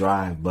hustle and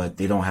drive, but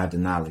they don't have the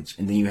knowledge.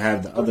 And then you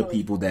have the other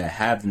people that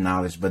have the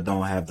knowledge, but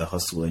don't have the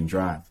hustle and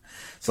drive.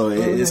 So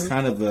it's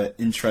kind of an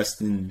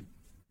interesting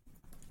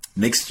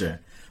mixture.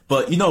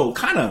 But, you know,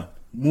 kind of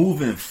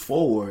moving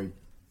forward,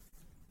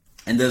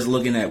 and just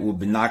looking at with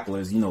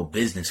binoculars, you know,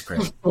 business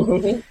credit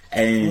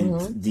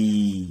and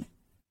the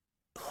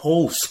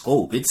whole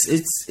scope.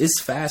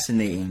 It's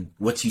fascinating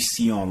what you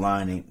see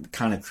online and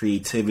kind of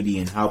creativity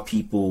and how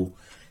people,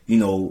 you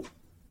know,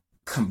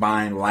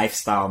 combine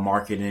lifestyle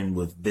marketing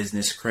with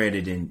business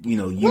credit and, you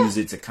know, use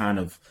it to kind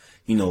of,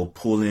 you know,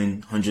 pull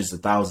in hundreds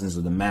of thousands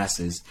of the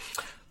masses.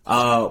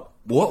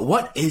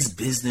 What is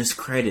business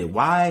credit?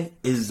 Why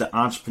is the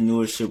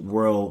entrepreneurship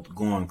world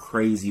going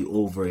crazy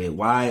over it?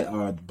 Why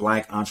are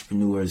Black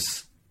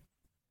entrepreneurs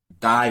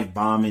dive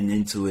bombing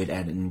into it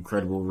at an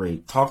incredible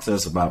rate. Talk to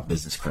us about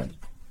business credit.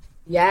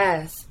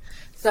 Yes.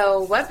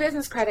 So what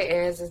business credit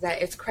is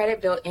that it's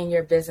credit built in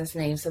your business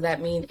name. So that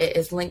means it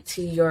is linked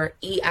to your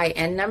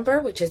EIN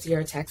number, which is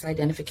your tax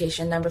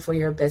identification number for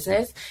your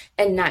business,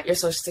 and not your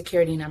social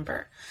security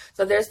number.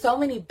 So there's so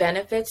many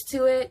benefits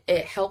to it.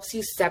 It helps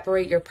you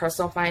separate your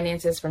personal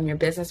finances from your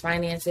business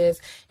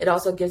finances. It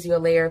also gives you a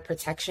layer of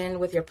protection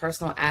with your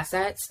personal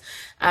assets,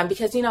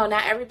 because,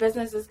 not every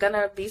business is going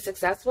to be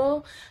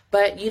successful,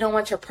 but you don't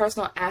want your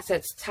personal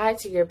assets tied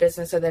to your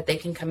business so that they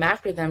can come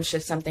after them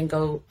should something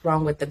go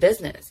wrong with the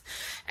business.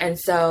 And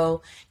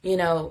so,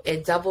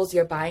 it doubles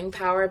your buying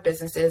power.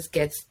 Businesses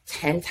gets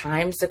 10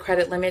 times the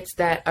credit limits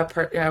that a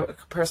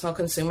personal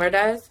consumer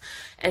does.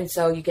 And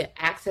so you get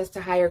access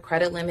to higher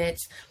credit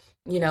limits,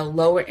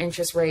 lower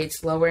interest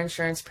rates, lower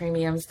insurance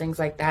premiums, things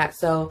like that.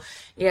 So,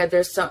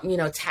 there's some,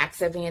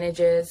 tax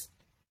advantages.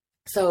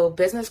 So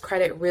business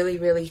credit really,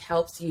 really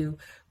helps you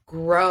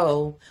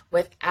grow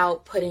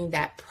without putting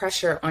that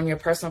pressure on your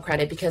personal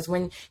credit, because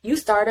when you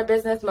start a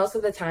business, most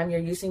of the time you're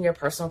using your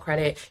personal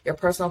credit, your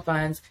personal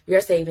funds,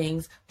 your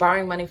savings,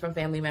 borrowing money from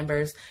family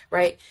members,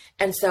 right?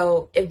 And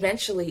so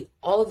eventually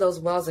all of those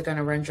wells are going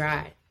to run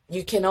dry.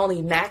 You can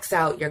only max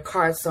out your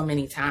cards so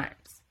many times,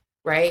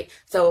 right?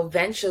 So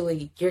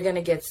eventually you're going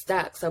to get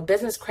stuck. So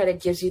business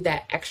credit gives you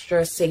that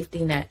extra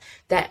safety net,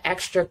 that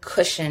extra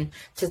cushion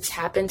to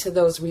tap into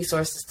those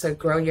resources to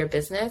grow your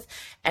business.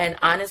 And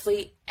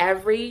honestly,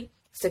 every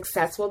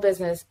successful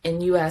business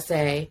in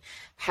USA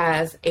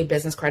has a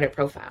business credit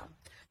profile.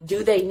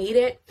 Do they need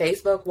it?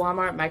 Facebook,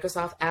 Walmart,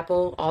 Microsoft,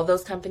 Apple, all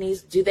those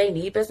companies, do they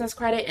need business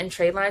credit and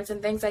trade lines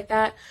and things like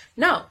that?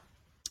 No.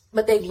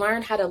 But they've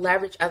learned how to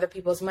leverage other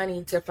people's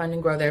money to fund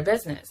and grow their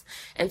business.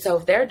 And so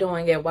if they're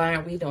doing it, why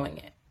aren't we doing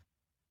it?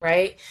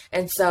 Right?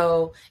 And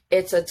so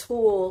it's a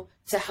tool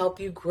to help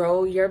you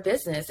grow your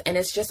business. And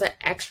it's just an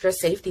extra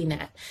safety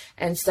net.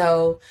 And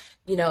so,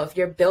 if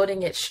you're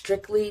building it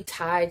strictly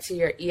tied to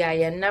your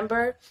EIN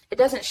number, it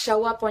doesn't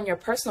show up on your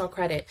personal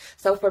credit.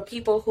 So for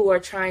people who are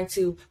trying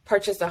to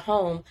purchase a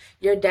home,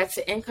 your debt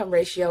to income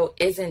ratio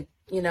isn't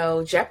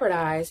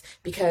jeopardized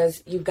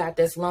because you've got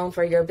this loan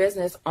for your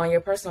business on your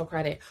personal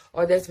credit,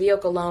 or this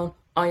vehicle loan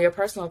on your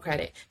personal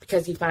credit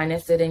because you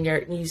financed it in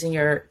using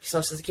your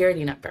social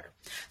security number.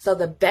 So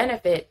the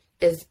benefit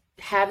is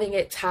having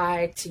it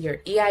tied to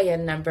your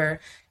EIN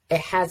number. It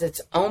has its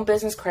own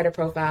business credit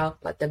profile.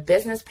 Let the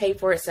business pay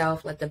for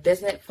itself. Let the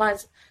business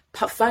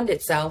fund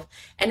itself.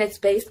 And it's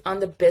based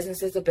on the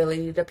business's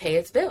ability to pay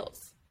its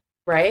bills,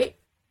 right?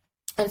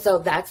 And so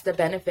that's the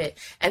benefit.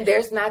 And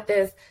there's not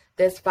this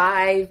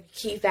 5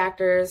 key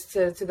factors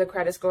to the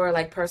credit score,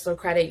 like personal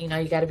credit. You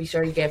got to be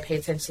sure you pay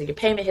attention to your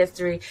payment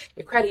history,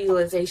 your credit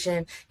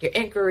utilization, your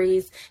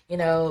inquiries,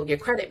 your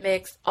credit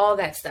mix, all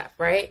that stuff,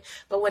 right?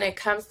 But when it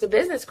comes to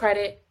business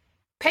credit,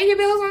 pay your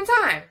bills on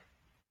time.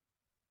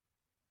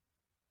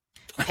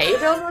 Pay your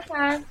bills on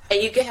time,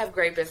 and you can have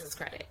great business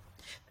credit.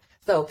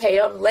 So pay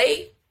them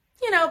late,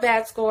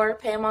 bad score.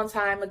 Pay them on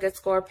time, a good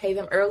score. Pay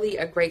them early,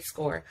 a great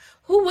score.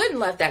 Who wouldn't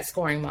love that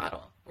scoring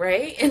model?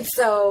 Right? And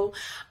so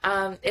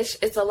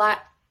it's a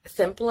lot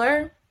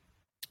simpler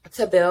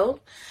to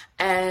build.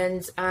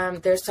 And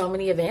there's so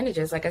many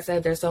advantages. Like I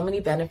said, there's so many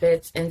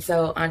benefits. And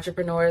so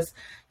entrepreneurs,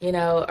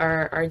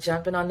 are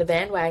jumping on the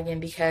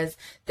bandwagon because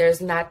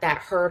there's not that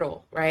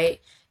hurdle,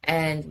 right?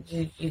 And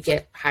you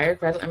get higher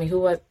credit. I mean,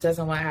 who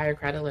doesn't want higher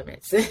credit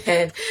limits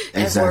and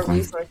more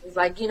resources?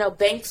 Like,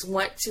 banks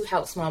want to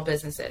help small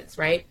businesses,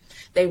 right?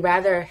 They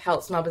rather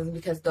help small businesses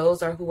because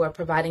those are who are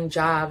providing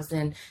jobs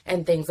and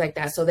things like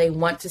that. So they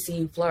want to see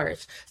you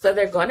flourish. So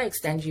they're going to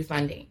extend you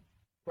funding,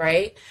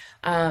 right?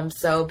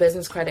 So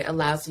business credit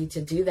allows you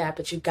to do that,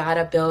 but you got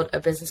to build a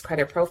business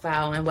credit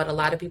profile. And what a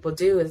lot of people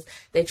do is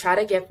they try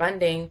to get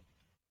funding,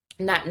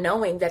 not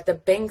knowing that the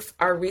banks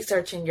are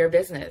researching your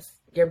business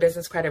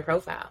credit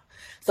profile.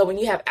 So when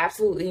you have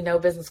absolutely no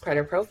business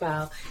credit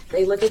profile,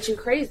 they look at you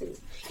crazy.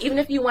 Even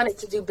if you wanted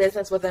to do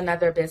business with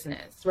another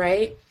business,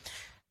 right?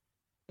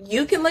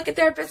 You can look at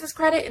their business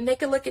credit and they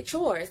can look at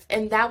yours,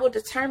 and that will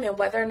determine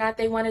whether or not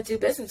they want to do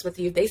business with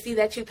you. If they see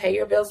that you pay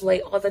your bills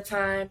late all the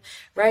time,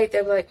 right?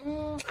 They'll be like,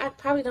 I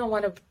probably don't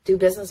want to do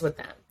business with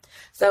them.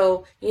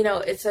 So,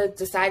 it's a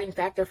deciding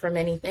factor for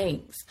many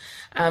things.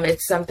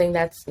 It's something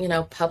that's,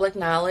 public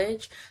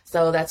knowledge.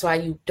 So that's why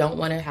you don't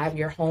want to have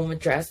your home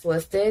address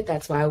listed.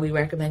 That's why we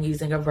recommend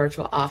using a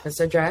virtual office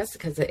address,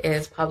 because it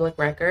is public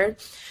record.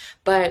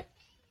 But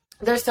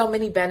there's so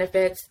many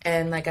benefits.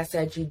 And like I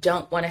said, you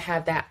don't want to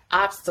have that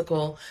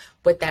obstacle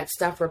with that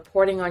stuff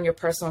reporting on your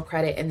personal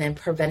credit and then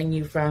preventing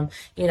you from,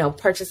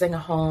 purchasing a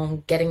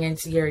home, getting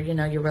into your,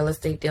 your real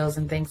estate deals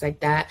and things like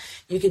that.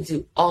 You can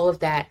do all of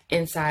that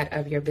inside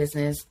of your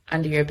business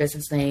under your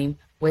business name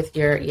with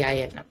your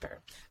EIN number.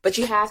 But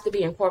you have to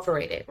be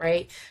incorporated,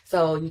 right?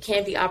 So you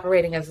can't be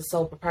operating as a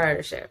sole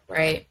proprietorship,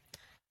 right?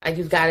 Like,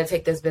 you've got to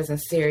take this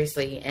business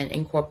seriously and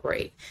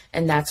incorporate.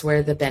 And that's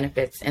where the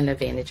benefits and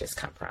advantages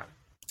come from.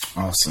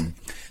 Awesome.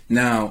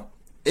 Now,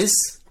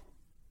 it's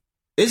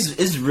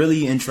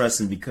really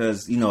interesting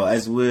because,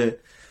 as we're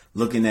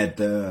looking at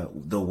the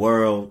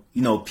world,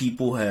 you know,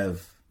 people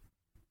have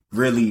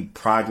really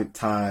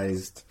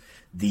productized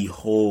the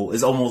whole.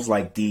 It's almost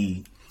like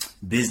the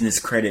business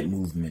credit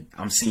movement.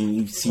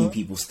 You've seen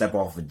people step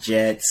off of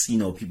jets, you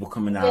know, people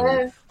coming out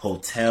of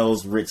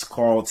hotels, Ritz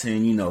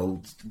Carlton, you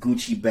know,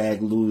 Gucci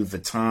bag, Louis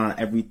Vuitton,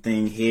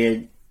 everything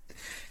here.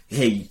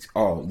 Hey,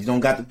 you don't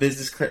got the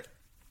business credit?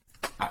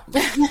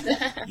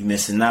 You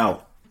missing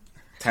out.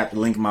 Tap the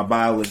link in my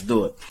bio. Let's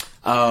do it.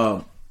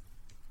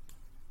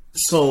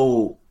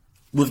 So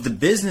with the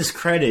business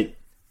credit,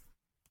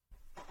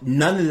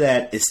 none of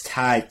that is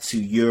tied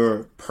to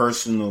your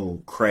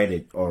personal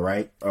credit, all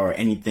right, or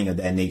anything of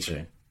that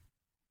nature.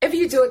 If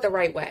you do it the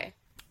right way.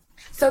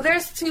 So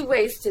there's two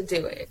ways to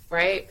do it,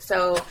 right?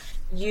 So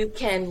you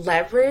can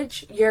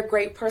leverage your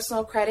great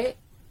personal credit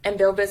and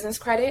build business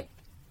credit,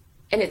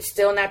 and it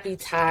still not be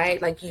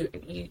tied. Like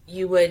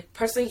you would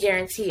personally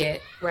guarantee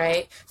it,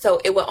 right?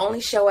 So it will only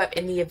show up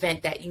in the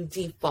event that you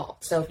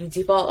default. So if you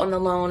default on the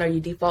loan or you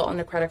default on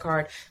the credit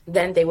card,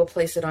 then they will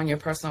place it on your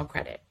personal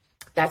credit.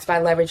 That's by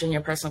leveraging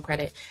your personal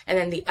credit. And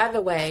then the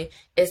other way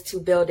is to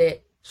build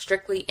it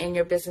strictly in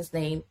your business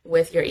name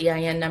with your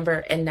EIN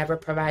number and never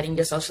providing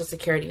your social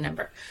security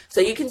number.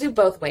 So you can do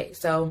both ways.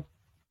 So,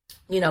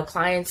 you know,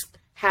 clients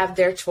have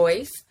their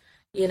choice.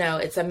 You know,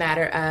 it's a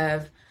matter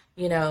of,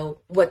 you know,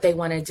 what they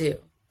want to do.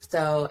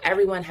 So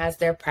everyone has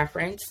their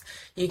preference.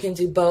 You can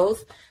do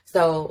both.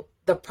 So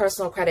the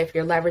personal credit, if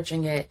you're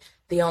leveraging it,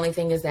 the only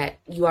thing is that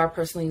you are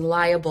personally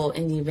liable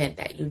in the event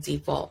that you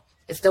default.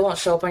 It still won't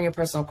show up on your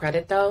personal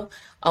credit, though,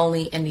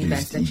 only in the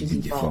events that you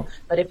default.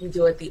 But if you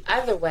do it the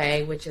other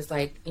way, which is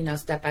like, you know,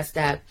 step by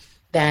step,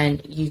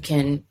 then you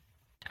can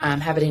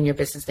have it in your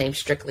business name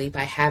strictly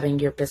by having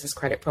your business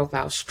credit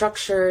profile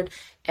structured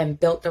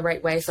and built the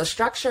right way. So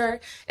structure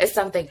is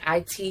something I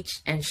teach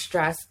and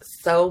stress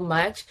so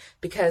much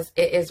because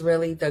it is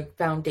really the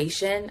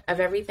foundation of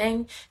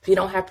everything. If you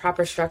don't have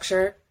proper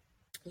structure,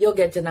 you'll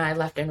get denied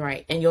left and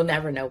right, and you'll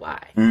never know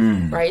why,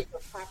 right? So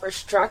proper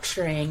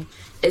structuring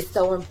is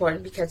so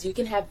important because you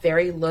can have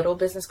very little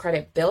business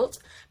credit built,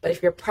 but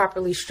if you're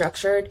properly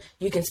structured,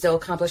 you can still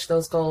accomplish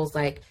those goals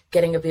like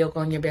getting a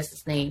vehicle in your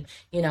business name,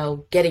 you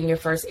know, getting your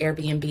first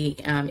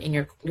Airbnb in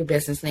your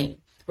business name,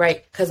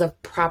 right? Because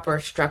of proper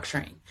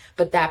structuring.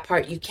 But that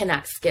part you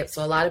cannot skip.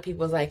 So a lot of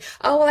people is like,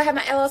 oh, well, I have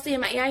my LLC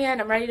and my EIN,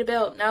 I'm ready to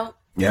build. No.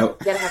 Yep.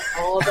 You gotta have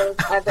all those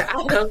other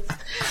items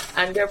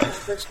under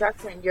proper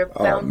structuring. Your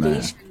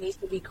foundation needs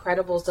to be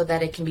credible so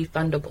that it can be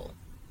fundable,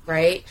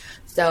 right?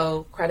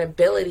 So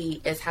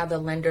credibility is how the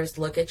lenders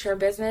look at your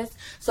business.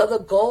 So the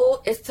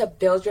goal is to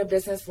build your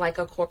business like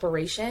a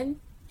corporation,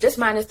 just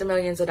minus the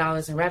millions of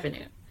dollars in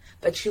revenue.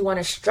 But you want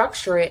to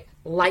structure it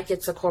like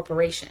it's a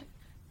corporation,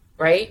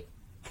 right?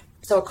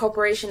 So a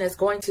corporation is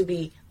going to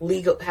be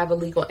legal, have a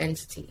legal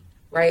entity,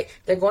 right?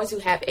 They're going to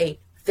have a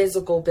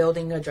physical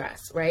building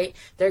address, right?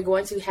 They're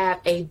going to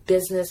have a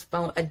business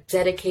phone, a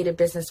dedicated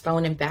business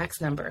phone and fax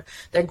number.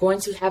 They're going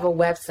to have a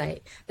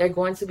website. They're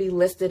going to be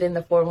listed in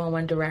the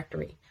 411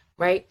 directory,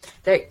 right?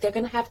 They're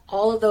going to have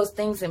all of those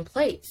things in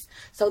place.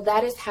 So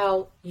that is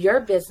how your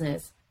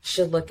business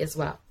should look as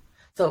well.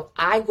 So if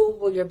I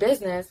Google your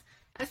business,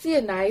 I see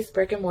a nice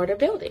brick and mortar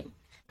building.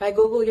 If I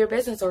Google your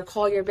business or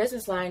call your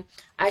business line,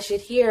 I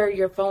should hear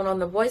your phone on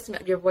the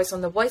voicemail, your voice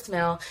on the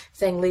voicemail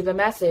saying, leave a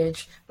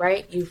message,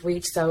 right? You've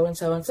reached so and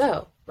so and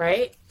so,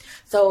 right?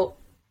 So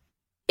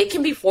it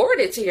can be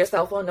forwarded to your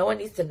cell phone. No one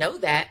needs to know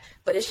that,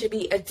 but it should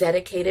be a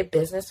dedicated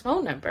business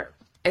phone number.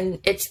 And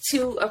it's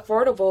too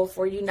affordable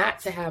for you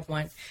not to have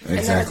one. Exactly.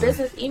 And then a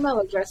business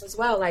email address as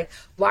well. Like,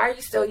 why are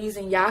you still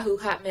using Yahoo,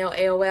 Hotmail,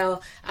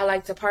 AOL, I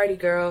like to party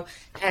girl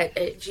at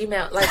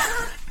Gmail? Like,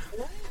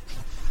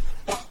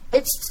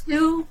 it's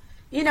too,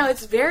 you know,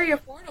 it's very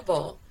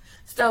affordable.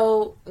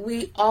 So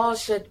we all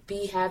should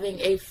be having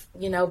a,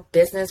 you know,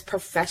 business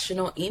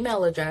professional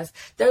email address.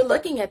 They're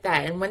looking at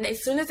that. And when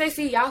as soon as they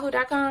see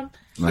yahoo.com,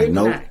 like, you're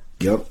nope. denied.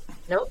 Yep.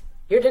 Nope.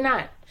 You're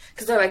denied.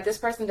 Because they're like, this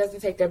person doesn't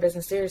take their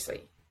business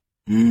seriously.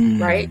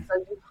 Right?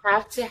 So you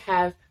have to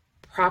have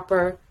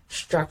proper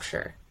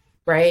structure,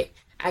 right?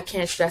 I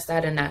can't stress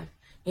that enough.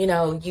 You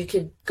know, you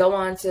could go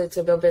on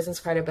to build business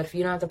credit, but if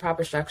you don't have the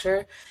proper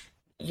structure,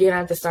 you're going to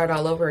have to start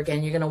all over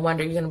again. You're going to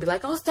wonder, you're going to be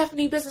like, oh,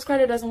 Stephanie, business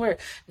credit doesn't work.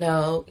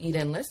 No, you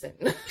didn't listen.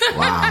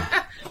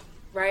 Wow.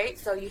 Right?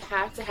 So you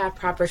have to have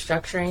proper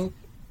structuring.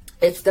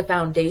 It's the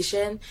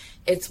foundation.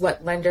 It's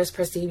what lenders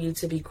perceive you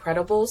to be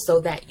credible so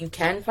that you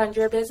can fund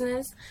your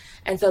business.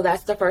 And so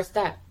that's the first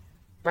step,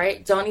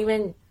 right? Don't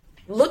even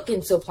look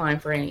into applying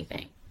for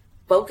anything.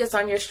 Focus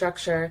on your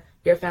structure,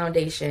 your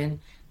foundation,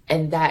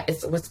 and that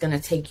is what's going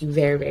to take you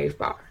very, very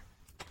far.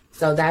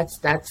 So that's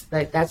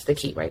the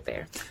key right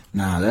there.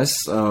 Nah,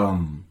 that's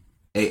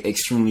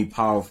extremely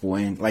powerful.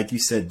 And like you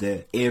said,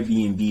 the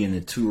Airbnb and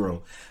the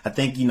Turo, I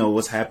think, you know,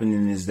 what's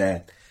happening is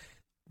that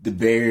the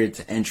barrier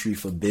to entry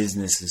for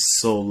business is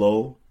so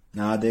low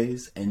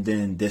nowadays. And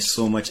then there's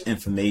so much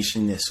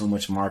information, there's so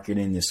much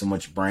marketing, there's so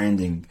much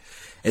branding.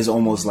 It's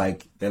almost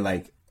like they're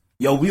like,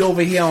 yo, we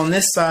over here on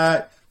this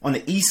side, on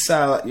the east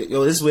side,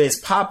 yo, this is where it's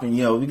popping.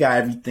 You know, we got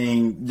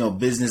everything, you know,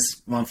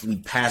 business, monthly,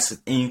 passive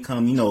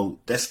income. You know,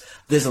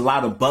 there's a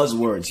lot of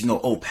buzzwords. You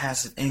know,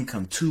 passive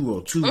income,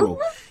 two-roll,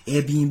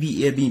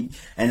 Airbnb,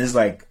 and it's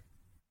like,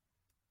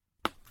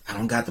 I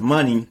don't got the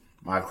money.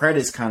 My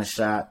credit's kind of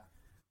shot.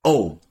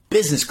 Oh,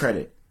 business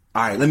credit.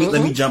 All right, let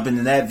me jump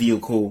into that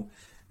vehicle,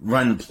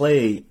 run the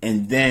play,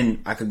 and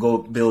then I could go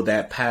build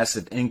that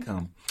passive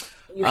income.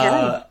 You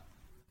can.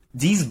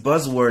 These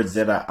buzzwords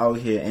that are out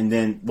here, and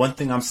then one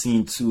thing I'm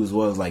seeing too as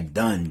well is like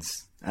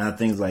Duns,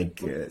 things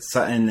like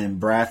Sutton and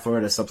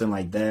Bradford or something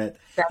like that.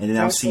 And then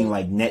I'm seeing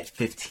like net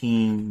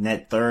 15,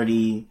 net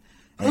 30.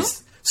 And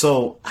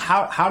so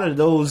how do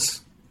those,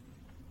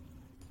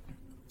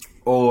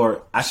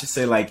 or I should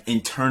say like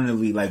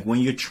internally, like when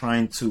you're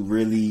trying to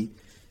really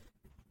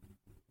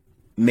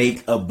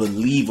make a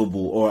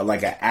believable or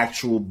like an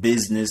actual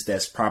business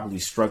that's properly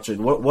structured,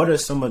 what are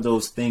some of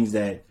those things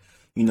that,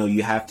 you know,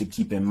 you have to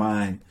keep in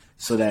mind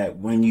so that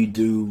when you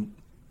do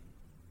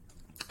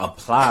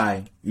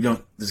apply, you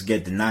don't just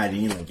get denied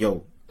and you're like,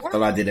 yo, I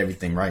thought I did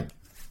everything right.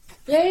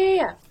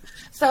 Yeah.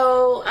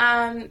 So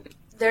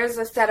there's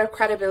a set of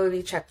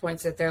credibility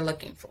checkpoints that they're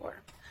looking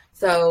for.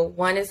 So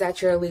one is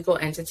that you're a legal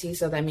entity.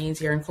 So that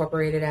means you're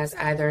incorporated as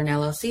either an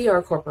LLC or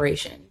a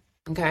corporation.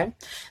 Okay.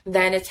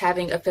 Then it's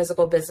having a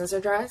physical business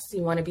address.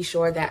 You want to be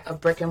sure that a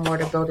brick and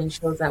mortar building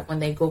shows up when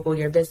they Google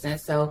your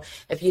business. So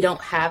if you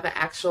don't have an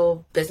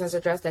actual business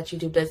address that you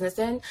do business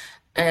in,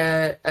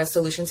 a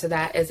solution to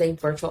that is a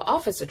virtual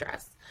office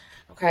address.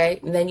 Okay.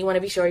 And then you want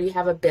to be sure you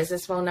have a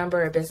business phone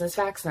number, a business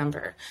fax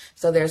number.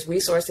 So there's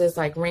resources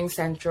like Ring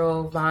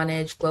Central,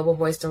 Vonage, Global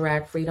Voice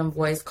Direct, Freedom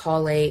Voice,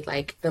 Call 8,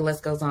 like the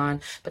list goes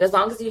on. But as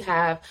long as you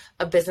have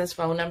a business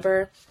phone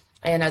number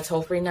and a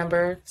toll-free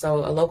number,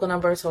 so a local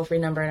number, a toll-free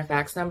number, and a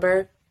fax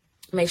number,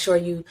 make sure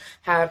you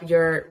have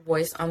your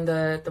voice on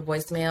the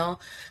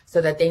voicemail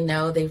so that they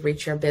know they've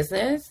reached your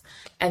business.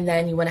 And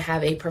then you want to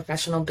have a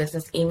professional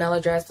business email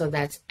address. So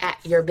that's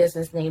at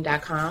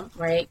yourbusinessname.com,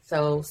 right?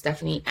 So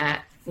Stephanie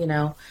at,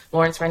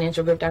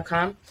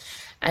 LawrenceFinancialGroup.com.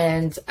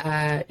 And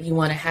you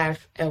want to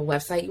have a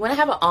website. You want to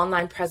have an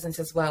online presence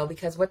as well,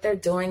 because what they're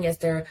doing is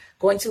they're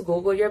going to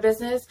Google your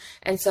business.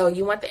 And so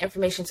you want the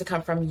information to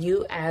come from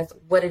you as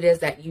what it is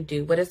that you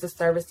do. What is the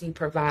service you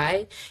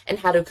provide, and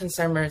how do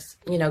consumers,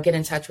 get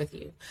in touch with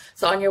you?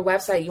 So on your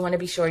website, you want to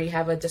be sure you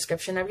have a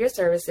description of your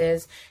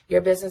services,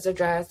 your business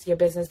address, your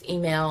business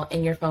email,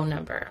 and your phone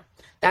number.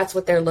 That's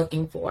what they're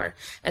looking for.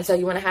 And so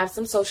you want to have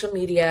some social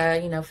media,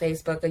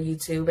 Facebook or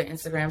YouTube or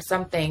Instagram,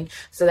 something,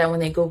 so that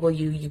when they Google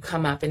you, you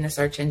come up in the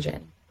search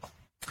engine.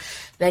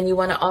 Then you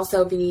want to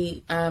also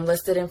be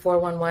listed in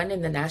 411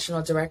 in the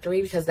national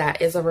directory, because that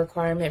is a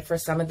requirement for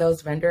some of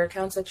those vendor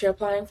accounts that you're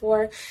applying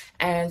for,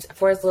 and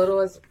for as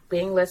little as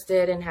being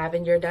listed and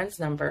having your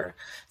DUNS number.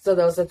 So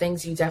those are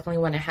things you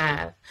definitely want to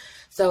have.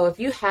 So if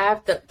you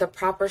have the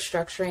proper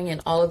structuring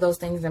and all of those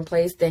things in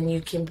place, then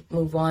you can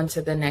move on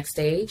to the next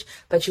stage,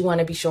 but you want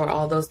to be sure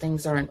all those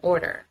things are in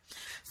order.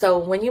 So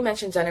when you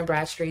mentioned Dun &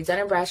 Bradstreet,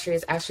 Dun & Bradstreet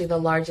is actually the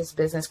largest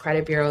business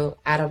credit bureau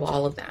out of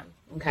all of them.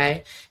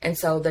 Okay. And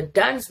so the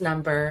DUNS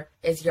number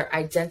is your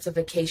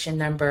identification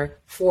number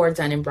for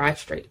Dun &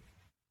 Bradstreet.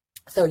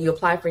 So you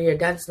apply for your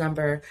DUNS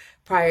number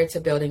prior to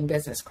building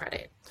business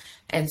credit.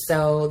 And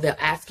so they'll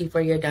ask you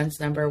for your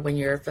DUNS number when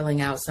you're filling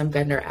out some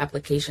vendor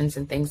applications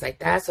and things like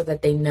that, so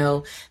that they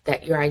know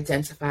that you're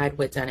identified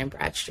with Dun &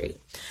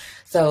 Bradstreet.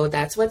 So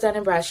that's what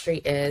Dun &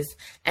 Bradstreet is.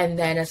 And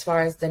then as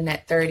far as the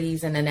net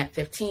 30s and the net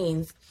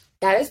 15s,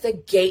 that is the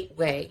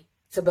gateway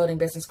to building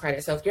business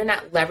credit. So if you're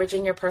not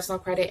leveraging your personal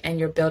credit and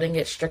you're building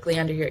it strictly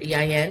under your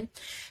EIN,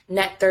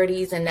 net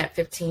 30s and net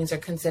 15s are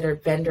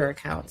considered vendor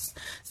accounts.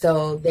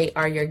 So they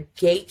are your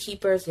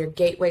gatekeepers, your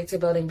gateway to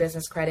building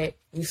business credit.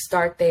 You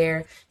start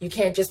there. You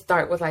can't just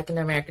start with like an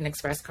American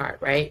Express card,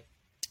 right?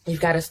 You've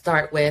got to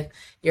start with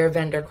your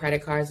vendor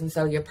credit cards. And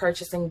so you're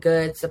purchasing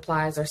goods,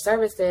 supplies, or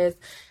services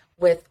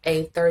with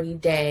a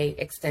 30-day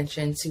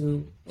extension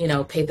to,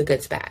 pay the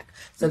goods back.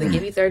 So they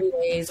give you 30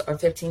 days or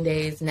 15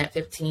 days, net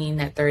 15,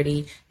 net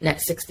 30,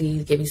 net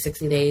 60, give you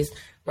 60 days,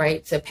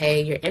 right, to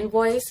pay your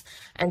invoice.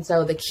 And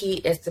so the key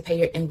is to pay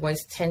your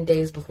invoice 10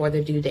 days before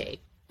the due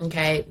date.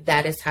 Okay.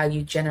 That is how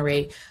you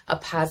generate a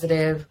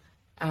positive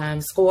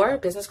score,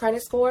 business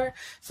credit score.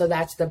 So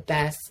that's the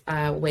best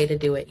way to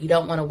do it. You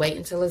don't want to wait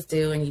until it's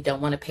due, and you don't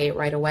want to pay it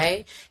right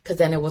away, because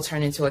then it will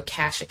turn into a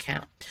cash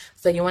account.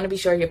 So you want to be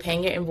sure you're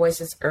paying your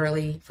invoices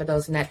early for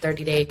those net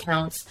 30-day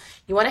accounts.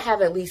 You want to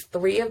have at least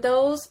 3 of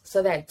those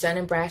so that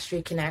Dun &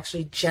 Bradstreet can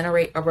actually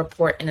generate a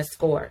report and a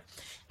score.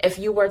 If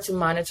you were to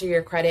monitor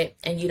your credit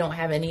and you don't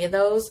have any of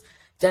those,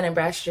 Dun &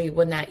 Bradstreet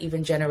would not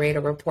even generate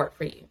a report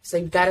for you. So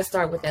you've got to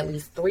start with at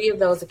least 3 of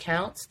those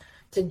accounts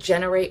to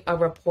generate a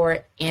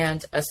report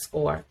and a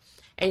score.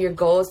 And your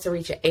goal is to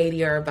reach an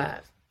 80 or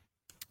above.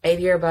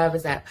 80 or above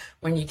is that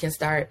when you can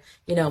start,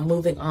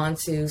 moving on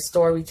to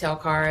store retail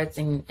cards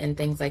and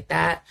things like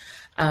that.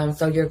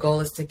 So your goal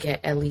is to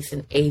get at least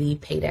an 80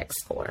 Paydex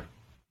score.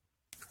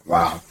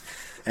 Wow.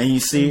 And you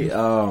see,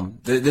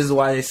 this is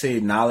why they say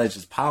knowledge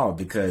is power,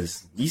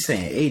 because you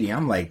saying 80.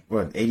 I'm like,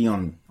 what, 80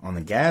 on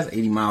the gas,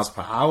 80 miles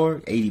per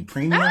hour, 80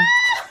 premium?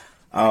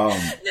 No,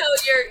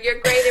 you're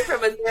graded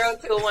from a 0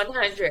 to a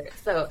 100.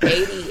 So 80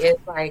 is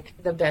like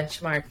the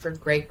benchmark for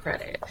great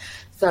credit.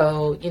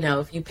 So,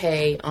 if you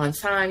pay on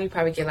time, you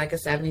probably get like a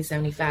 70,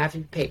 75. If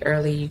you pay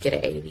early, you get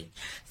an 80.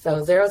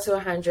 So 0 to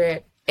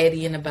 100,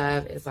 80 and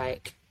above is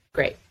like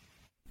great.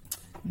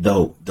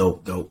 Dope.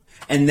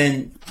 And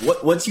then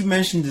what you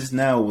mentioned just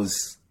now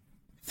was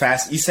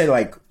fast. You said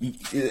like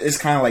it's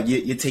kind of like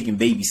you're taking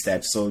baby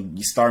steps. So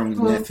you starting with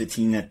net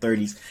 15, net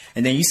 30s,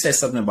 and then you said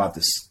something about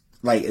this.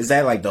 Like, is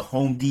that like the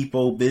Home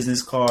Depot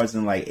business cards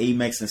and like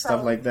Amex and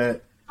stuff like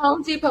that?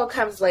 Home Depot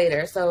comes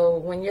later. So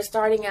when you're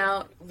starting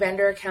out,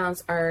 vendor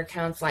accounts are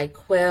accounts like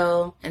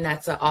Quill, and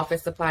that's an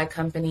office supply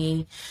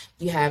company.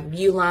 You have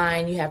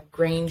Uline, you have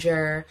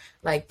Granger.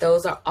 Like,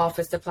 those are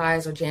office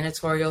supplies or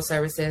janitorial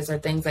services or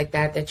things like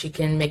that you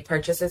can make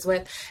purchases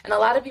with. And a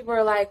lot of people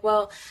are like,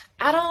 well,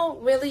 I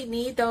don't really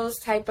need those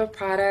type of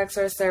products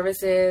or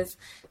services.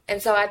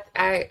 And so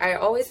I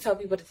always tell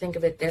people to think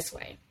of it this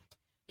way.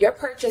 You're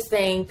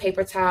purchasing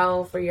paper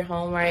towel for your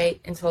home,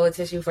 right? And toilet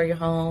tissue for your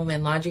home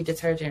and laundry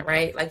detergent,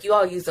 right? Like, you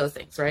all use those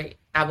things, right?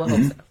 I will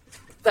hope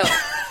so. So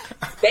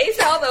they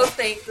sell those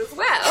things as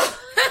well,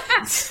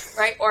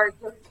 right? Or,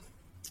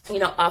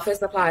 office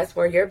supplies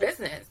for your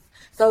business.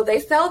 So they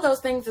sell those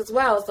things as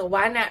well. So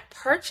why not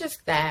purchase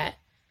that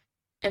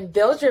and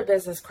build your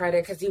business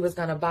credit, because you was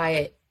going to buy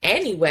it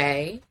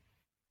anyway,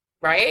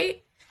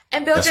 right?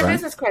 And build your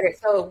business credit.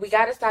 So we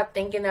got to stop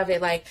thinking of it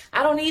like,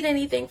 I don't need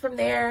anything from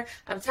there.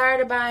 I'm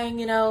tired of buying,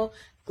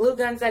 glue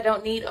guns I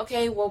don't need.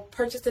 Okay, well,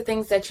 purchase the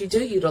things that you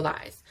do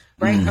utilize,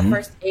 right? A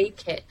first aid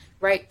kit,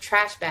 right?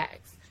 Trash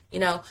bags,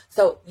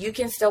 so you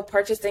can still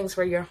purchase things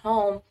for your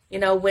home.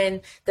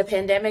 When the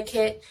pandemic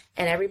hit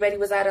and everybody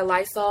was out of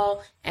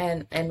Lysol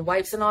and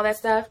wipes and all that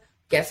stuff,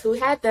 guess who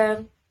had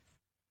them?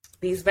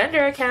 These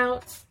vendor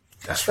accounts.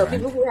 So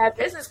people who had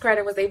business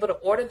credit was able to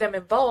order them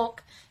in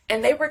bulk,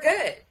 and they were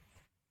good.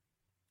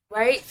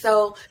 Right?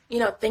 So,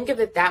 think of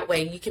it that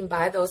way. You can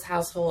buy those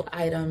household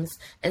items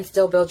and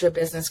still build your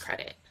business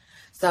credit.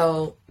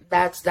 So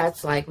that's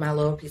like my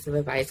little piece of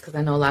advice, because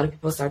I know a lot of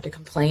people start to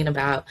complain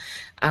about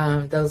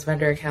those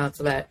vendor accounts,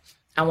 but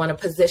I want to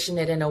position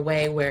it in a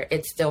way where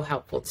it's still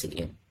helpful to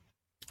you.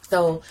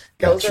 So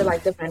those are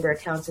like the vendor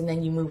accounts, and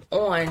then you move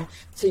on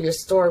to your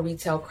store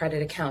retail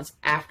credit accounts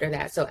after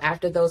that. So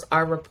after those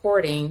are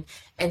reporting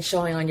and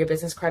showing on your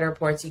business credit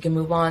reports, you can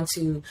move on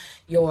to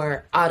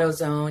your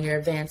AutoZone, your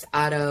Advance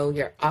Auto,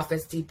 your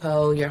Office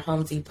Depot, your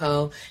Home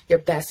Depot, your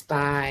Best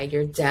Buy,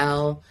 your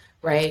Dell,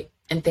 right?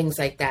 And things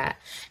like that.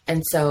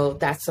 And so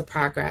that's the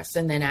progress.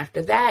 And then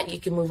after that, you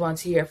can move on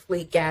to your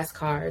fleet gas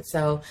card.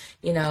 So,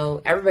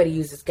 everybody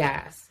uses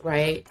gas,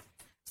 right?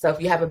 So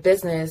if you have a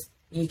business,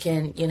 you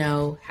can,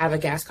 have a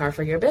gas card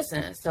for your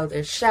business. So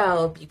there's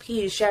Shell,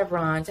 BP,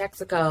 Chevron,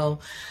 Texaco,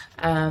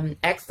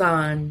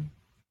 Exxon,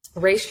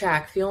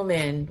 Racetrack,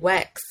 Fuelman,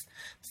 Wex.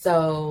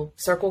 So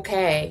Circle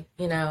K,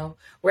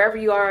 wherever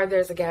you are,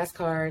 there's a gas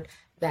card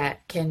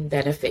that can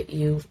benefit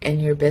you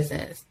and your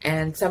business.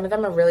 And some of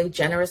them are really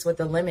generous with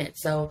the limit.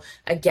 So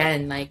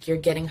again, like, you're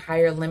getting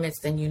higher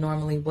limits than you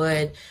normally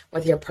would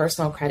with your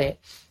personal credit.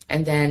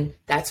 And then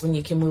that's when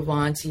you can move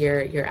on to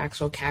your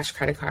actual cash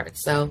credit card.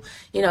 So,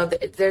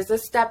 there's a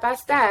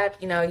step-by-step,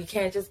 you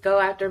can't just go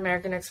after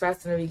American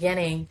Express in the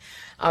beginning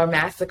or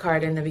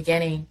MasterCard in the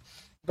beginning.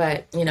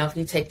 But, if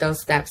you take those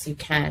steps, you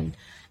can.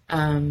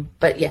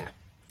 But yeah,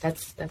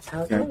 that's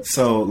how it goes.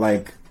 So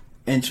like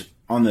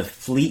on the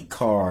fleet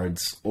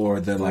cards or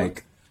the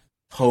like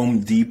Home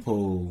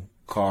Depot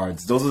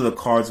cards, those are the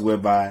cards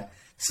whereby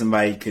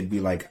somebody could be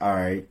like, all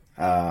right,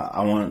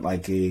 I want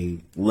like a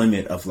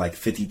limit of like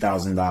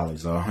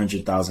 $50,000 or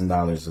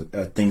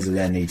 $100,000, things of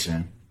that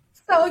nature.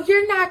 So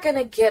you're not going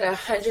to get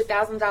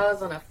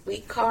 $100,000 on a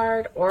fleet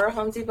card or a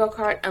Home Depot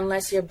card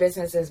unless your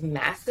business is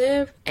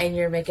massive and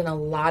you're making a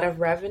lot of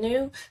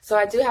revenue. So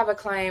I do have a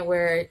client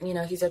where,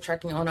 he's a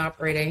trucking owner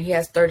operator and he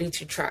has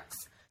 32 trucks.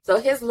 So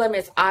his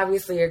limits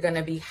obviously are going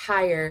to be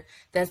higher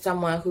than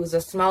someone who's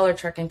a smaller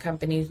trucking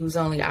company who's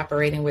only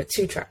operating with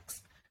 2 trucks.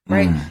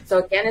 Right. So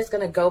again, it's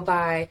going to go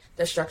by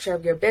the structure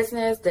of your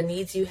business, the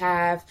needs you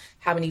have,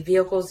 how many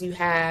vehicles you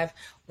have,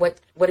 what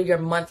are your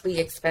monthly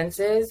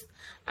expenses,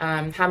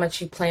 how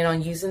much you plan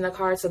on using the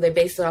card. So they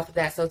base it off of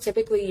that. So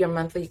typically your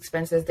monthly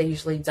expenses, they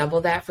usually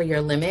double that for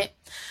your limit.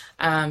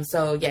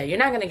 So yeah, you're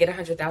not going to get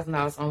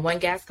 $100,000 on one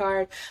gas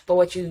card, but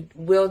what you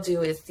will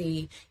do is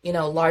see,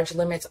 large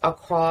limits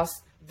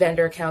across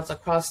vendor accounts,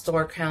 across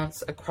store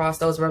accounts, across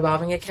those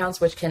revolving accounts,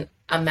 which can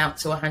amount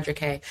to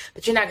 $100K,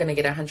 but you're not going to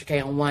get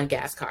 $100K on one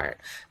gas card.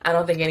 I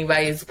don't think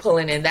anybody's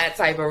pulling in that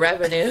type of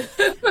revenue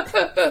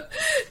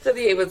to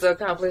be able to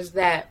accomplish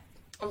that.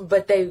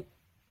 But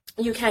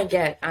you can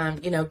get,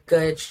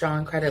 good,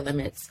 strong credit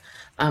limits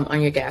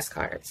on your gas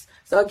cards.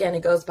 So again,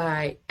 it goes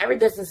by, every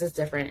business is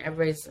different.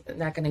 Everybody's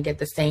not going to get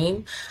the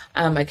same.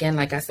 Again,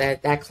 like I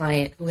said, that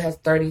client who has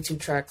 32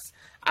 trucks,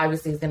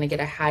 obviously is going to get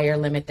a higher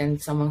limit than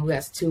someone who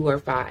has 2 or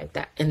 5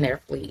 that in their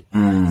fleet.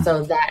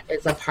 So that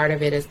is a part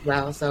of it as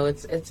well. So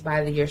it's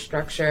by your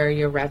structure,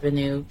 your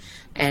revenue,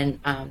 and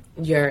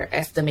your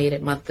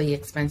estimated monthly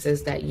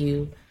expenses that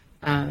you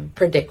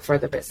predict for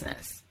the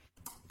business.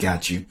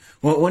 Got you.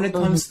 Well, when it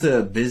comes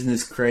to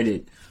business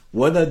credit,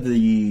 what are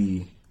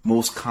the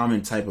most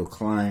common type of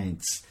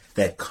clients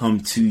that come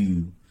to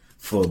you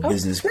for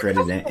business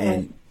credit,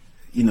 and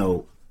you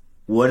know,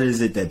 what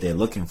is it that they're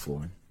looking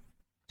for?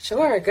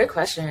 Sure, good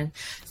question.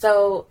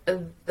 So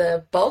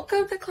the bulk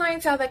of the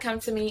clientele that come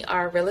to me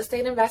are real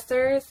estate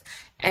investors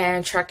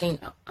and trucking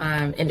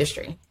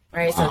industry,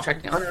 right? Wow. So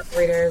trucking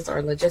owner-operators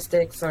or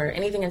logistics or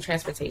anything in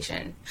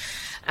transportation.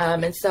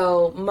 And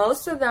so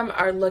most of them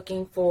are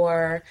looking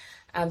for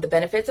the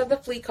benefits of the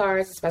fleet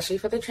cards, especially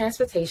for the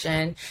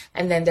transportation.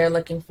 And then they're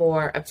looking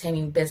for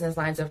obtaining business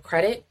lines of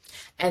credit.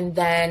 And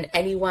then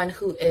anyone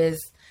who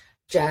is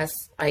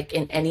just like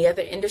in any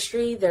other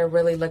industry, they're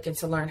really looking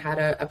to learn how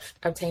to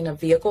obtain a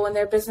vehicle in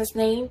their business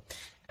name.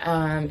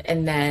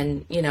 And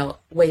then, you know,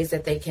 ways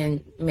that they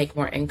can make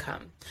more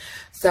income.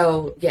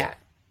 So yeah,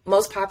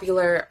 most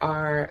popular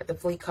are the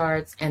fleet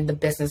cards and the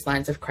business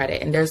lines of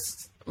credit. And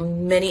there's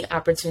many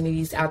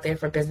opportunities out there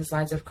for business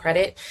lines of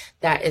credit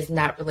that is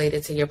not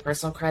related to your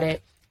personal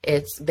credit.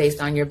 It's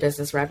based on your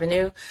business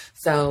revenue.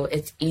 So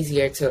it's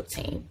easier to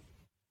obtain.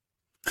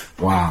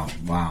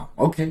 Wow.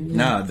 Okay.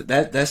 Nah,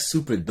 that's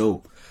super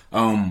dope.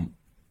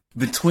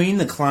 Between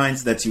the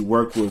clients that you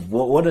work with,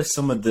 what are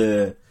some of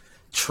the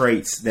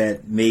traits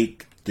that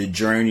make the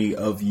journey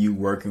of you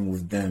working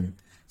with them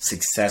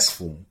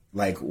successful?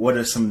 Like, what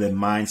are some of the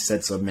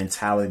mindsets or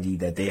mentality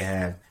that they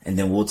have? And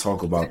then we'll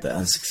talk about the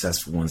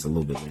unsuccessful ones a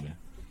little bit later.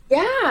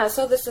 Yeah.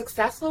 So the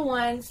successful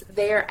ones,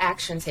 they are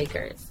action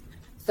takers.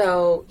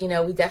 So, you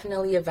know, we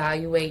definitely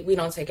evaluate. We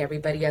don't take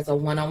everybody as a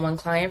one-on-one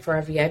client for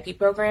our VIP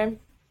program,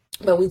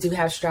 but we do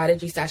have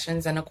strategy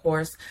sessions and a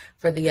course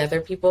for the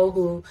other people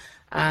who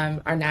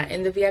are not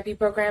in the VIP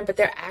program, but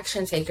they're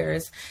action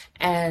takers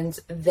and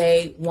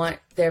they want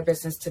their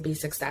business to be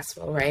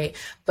successful, right?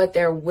 But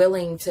they're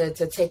willing to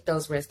take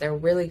those risks. They're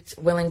really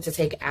willing to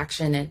take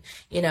action and,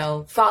 you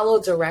know,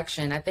 follow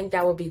direction. I think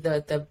that would be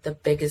the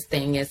biggest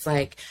thing. Is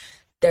like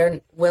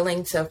they're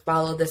willing to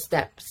follow the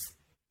steps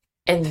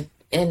and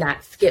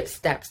not skip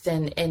steps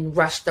and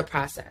rush the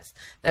process.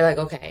 They're like,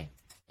 okay,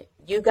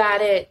 you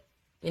got it.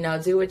 You know,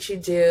 do what you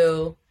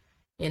do,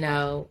 you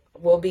know,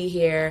 we'll be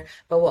here,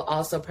 but we'll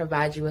also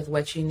provide you with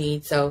what you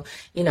need. So,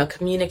 you know,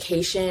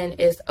 communication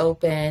is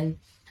open,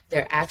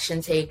 they're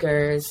action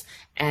takers,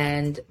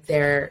 and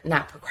they're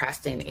not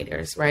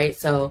procrastinators, right?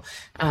 So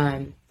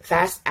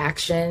fast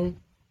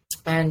action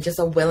and just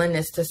a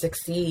willingness to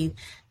succeed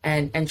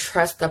and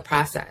trust the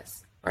process.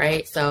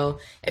 Right. So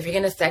if you're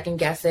going to second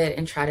guess it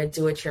and try to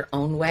do it your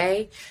own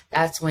way,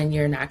 that's when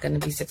you're not going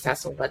to be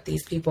successful. But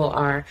these people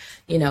are,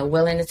 you know,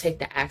 willing to take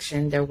the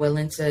action. They're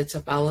willing to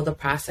follow the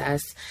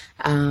process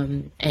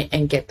and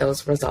get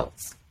those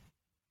results.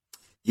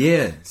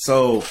 Yeah.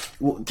 So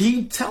can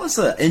you tell us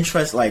an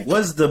interest, like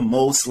what's the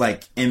most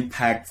like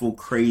impactful,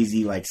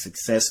 crazy, like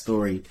success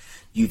story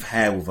you've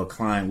had with a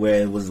client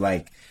where it was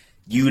like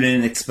you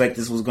didn't expect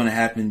this was going to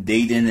happen.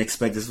 They didn't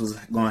expect this was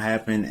going to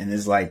happen. And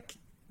it's like,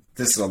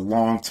 this is a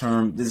long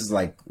term. This is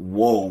like,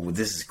 whoa,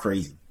 this is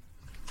crazy.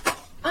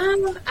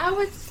 I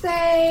would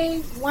say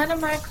one of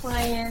my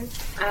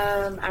clients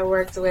I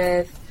worked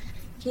with,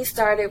 he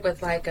started with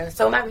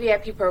so my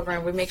VIP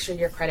program, we make sure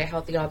your credit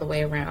healthy all the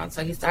way around.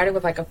 So he started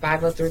with like a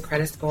 503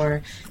 credit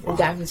score. Wow. We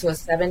got him to a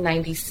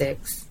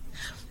 796.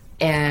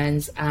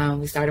 And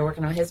we started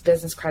working on his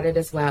business credit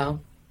as well.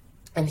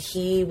 And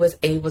he was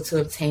able to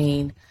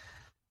obtain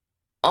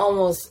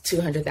almost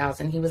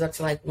 200,000. He was up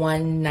to like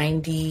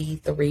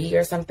 193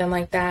 or something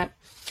like that.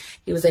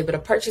 He was able to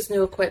purchase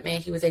new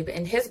equipment.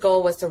 And his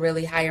goal was to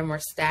really hire more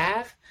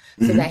staff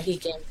so that he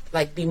can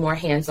like be more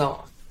hands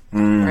off.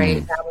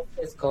 Right. That was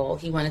his goal.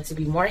 He wanted to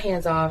be more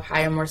hands off,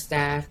 hire more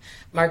staff,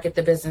 market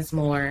the business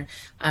more,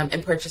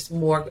 and purchase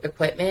more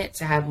equipment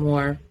to have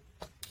more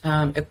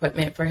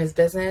equipment for his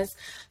business.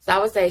 So I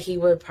would say he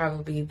would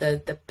probably be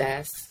the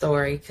best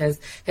story because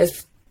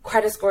his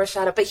credit score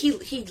shot up, but he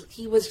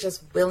was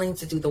just willing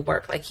to do the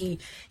work. Like he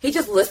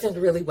just listened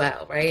really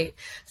well, right?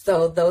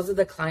 So those are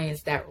the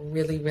clients that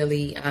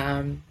really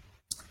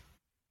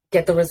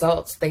get the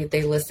results. They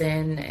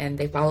listen and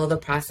they follow the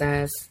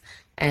process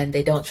and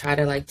they don't try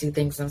to like do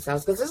things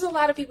themselves. Because there's a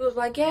lot of people who's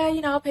like, yeah,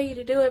 you know, I'll pay you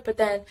to do it, but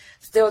then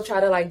still try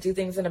to like do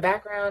things in the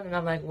background. And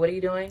I'm like, what are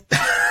you doing?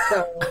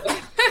 So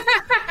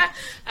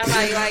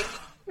I'm like.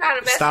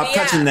 Stop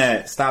touching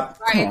that. Stop.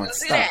 Right, come on,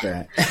 stop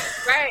that.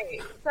 Right.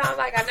 So I'm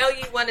like, I know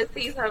you want to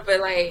see something, but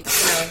like,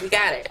 you know, we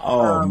got it.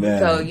 Oh, man.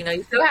 So, you know,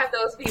 you still have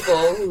those people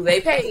who they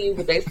pay you,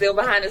 but they still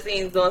behind the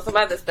scenes doing some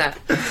other stuff.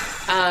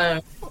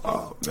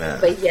 Oh, man.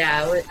 But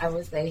yeah, I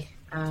would say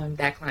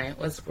that client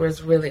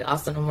was really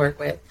awesome to work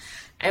with.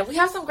 And we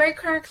have some great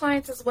current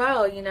clients as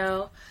well, you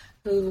know,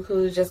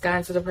 who just got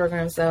into the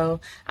program. So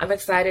I'm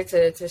excited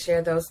to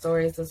share those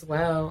stories as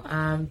well.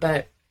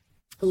 But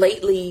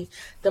lately,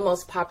 the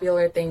most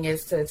popular thing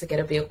is to get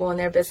a vehicle in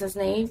their business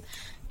name.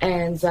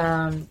 And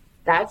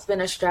that's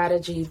been a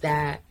strategy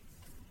that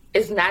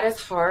is not as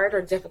hard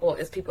or difficult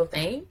as people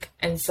think.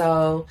 And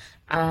so,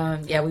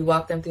 we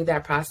walk them through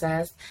that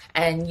process,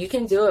 and you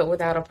can do it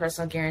without a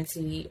personal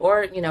guarantee,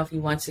 or, if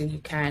you want to, you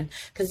can,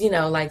 because,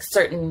 like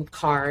certain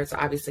cars,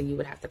 obviously you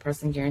would have the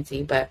personal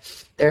guarantee, but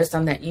there are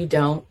some that you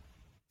don't.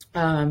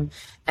 And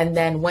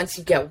then once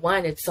you get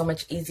one, it's so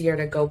much easier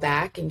to go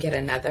back and get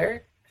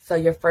another. So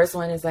your first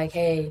one is like,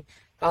 hey,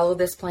 follow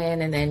this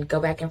plan, and then go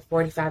back in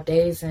 45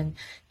 days and,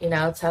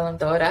 tell them,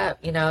 throw it up,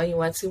 you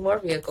want 2 more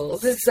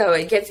vehicles. So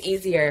it gets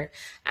easier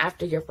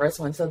after your first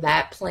one. So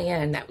that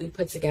plan that we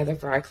put together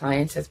for our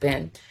clients has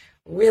been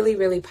really,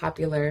 really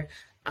popular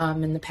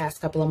in the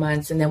past couple of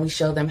months. And then we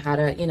show them how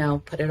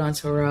to, put it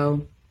onto a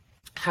row,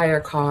 hire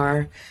a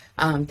car,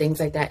 things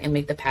like that, and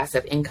make the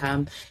passive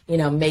income,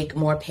 make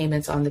more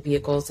payments on the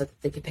vehicle so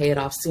that they can pay it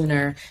off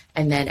sooner,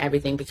 and then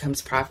everything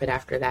becomes profit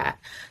after that.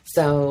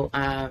 So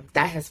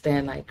that has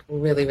been like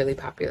really, really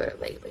popular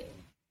lately.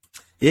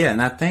 Yeah,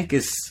 and I think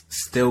it's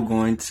still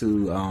going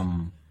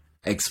to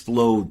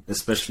explode,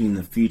 especially in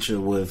the future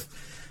with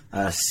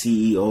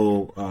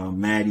CEO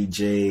Maddie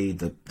J,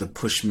 the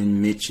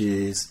Pushman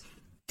Mitches,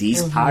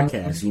 these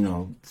podcasts.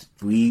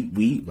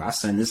 I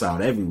send this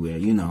out everywhere.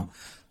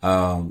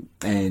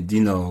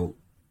 And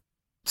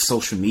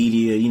social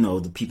media,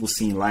 the people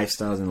seeing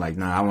lifestyles and like,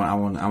 nah, I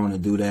want to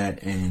do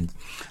that. And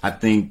I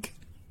think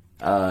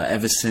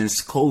ever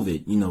since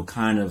COVID,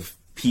 kind of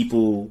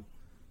people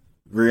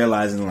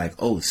realizing like,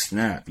 oh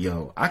snap,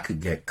 yo, I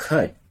could get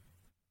cut.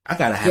 I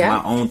gotta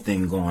have my own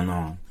thing going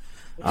on.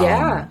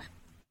 Yeah.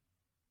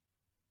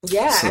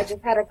 So, I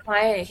just had a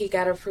client, he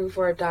got approved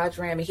for a Dodge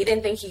Ram, and he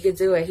didn't think he could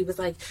do it. He was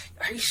like,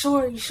 are you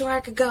sure? You sure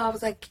I could go? I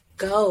was like,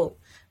 go,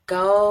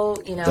 tell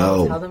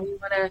them you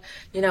want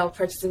to,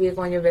 purchase a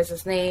vehicle in your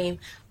business name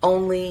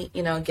only,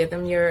 give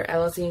them your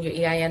LLC and your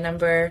EIN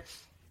number.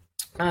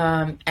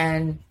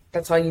 And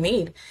that's all you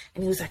need.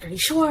 And he was like, are you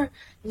sure?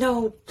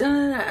 No.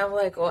 I'm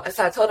like, well,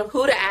 so I told him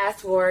who to ask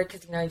for,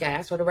 because, you got to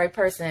ask for the right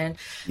person.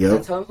 Yep. So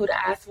I told him who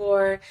to ask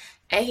for.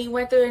 And he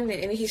went through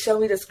and he showed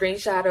me the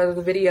screenshot of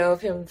the video of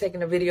him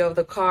taking a video of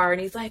the car.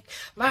 And he's like,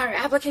 my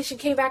application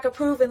came back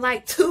approved in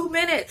like 2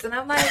 minutes. And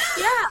I'm like,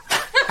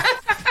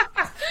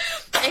 yeah.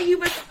 And he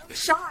was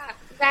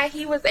shocked that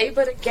he was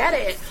able to get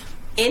it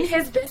in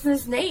his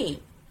business name.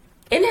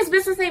 In his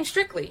business name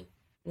strictly.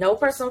 No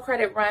personal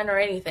credit run or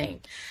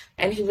anything.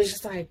 And he was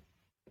just like,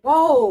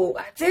 whoa,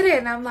 I did it.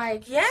 And I'm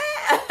like, yeah.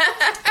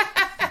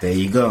 There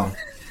you go.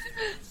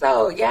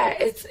 So, yeah,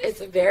 it's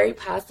very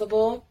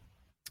possible.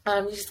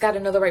 You just got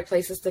to know the right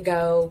places to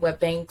go, what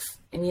banks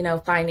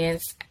and,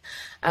 finance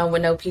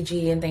with no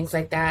PG and things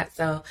like that.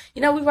 So,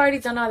 we've already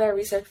done all that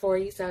research for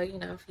you. So,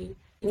 if you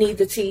need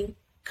the tea,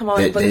 come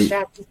on and book a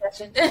strategy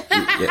session.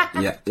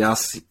 yeah.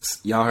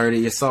 Y'all heard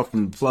it yourself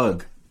from the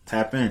plug.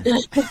 Tap in.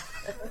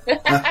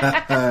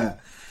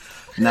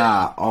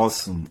 Nah,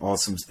 awesome.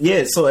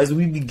 Yeah, so as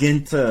we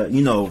begin to,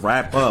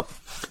 wrap up,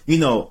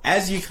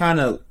 as you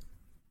kind of,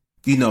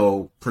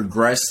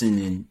 progressing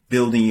and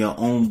building your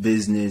own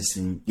business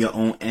and your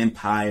own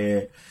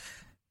empire,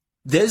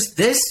 and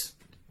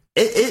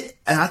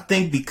I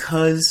think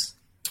because,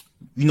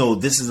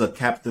 this is a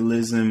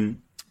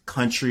capitalism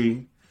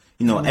country,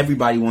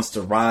 everybody wants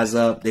to rise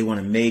up. They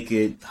want to make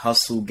it,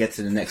 hustle, get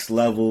to the next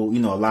level,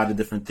 a lot of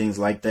different things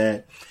like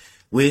that.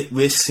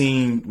 We're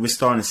starting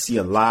to see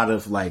a lot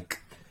of like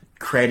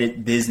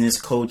credit business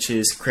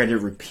coaches, credit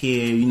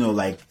repair,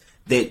 like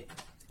that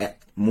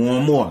more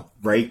and more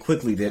very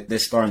quickly they're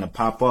starting to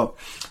pop up.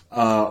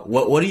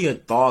 What are your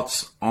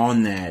thoughts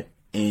on that?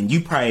 And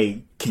you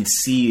probably can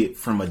see it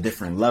from a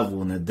different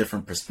level and a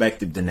different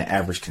perspective than the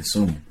average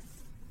consumer.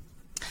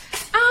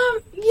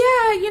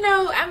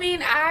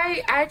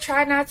 I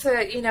try not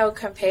to,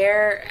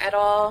 compare at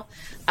all,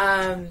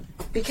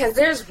 because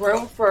there's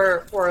room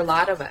for a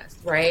lot of us,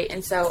 right?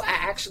 And so I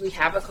actually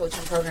have a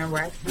coaching program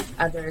where I teach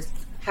others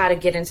how to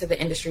get into the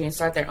industry and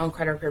start their own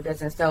credit repair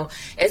business. So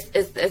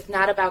it's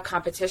not about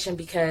competition,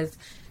 because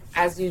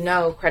as you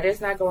know, credit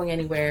is not going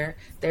anywhere.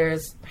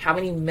 There's how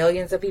many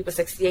millions of people,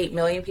 68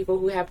 million people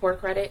who have poor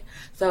credit.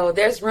 So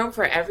there's room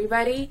for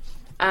everybody.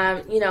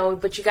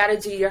 But you got to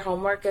do your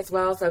homework as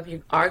well. So if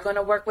you are going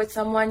to work with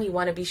someone, you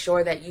want to be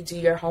sure that you do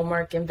your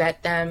homework and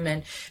vet them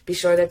and be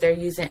sure that they're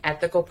using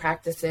ethical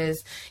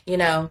practices,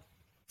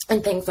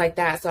 and things like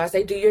that. So I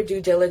say do your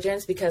due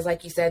diligence, because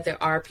like you said,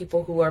 there are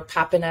people who are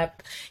popping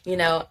up,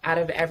 out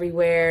of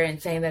everywhere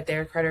and saying that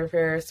they're credit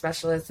repair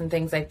specialists and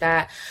things like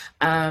that.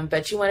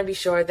 But you want to be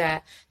sure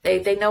that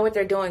they know what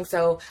they're doing.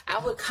 So I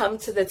would come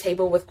to the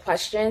table with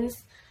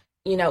questions,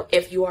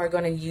 if you are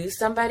going to use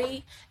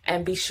somebody,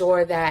 and be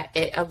sure that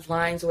it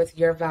aligns with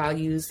your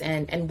values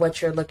and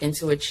what you're looking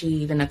to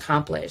achieve and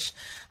accomplish.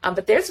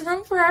 But there's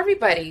room for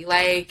everybody.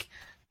 Like,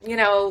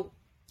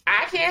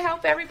 I can't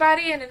help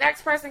everybody, and the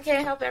next person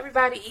can't help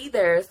everybody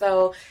either.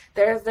 So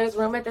there's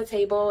room at the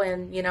table,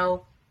 and,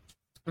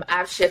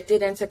 I've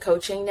shifted into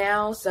coaching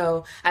now,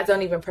 so I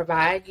don't even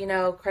provide,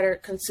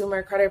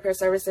 consumer credit repair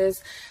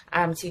services.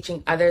 I'm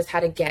teaching others how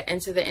to get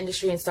into the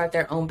industry and start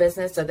their own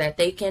business so that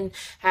they can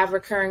have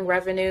recurring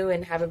revenue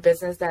and have a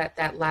business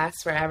that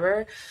lasts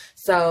forever.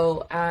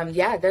 So,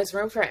 there's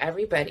room for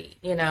everybody,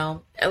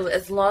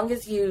 as long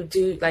as you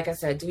do, like I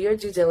said, do your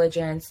due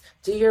diligence,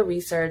 do your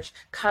research,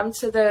 come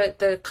to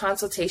the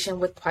consultation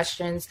with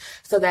questions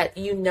so that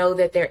you know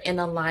that they're in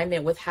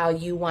alignment with how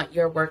you want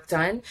your work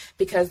done,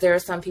 because there are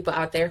some people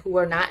out there who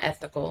are not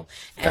ethical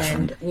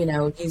and,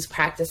 use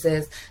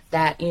practices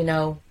that,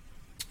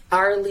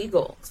 are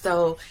illegal.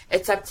 So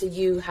it's up to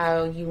you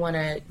how you want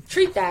to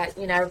treat that.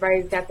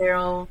 Everybody's got their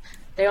own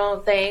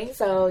thing.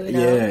 So,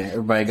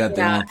 everybody got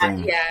their own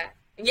thing.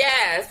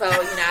 Yeah. So,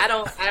 I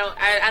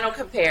don't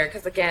compare,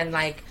 because again,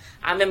 like,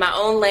 I'm in my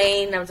own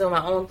lane. I'm doing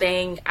my own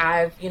thing.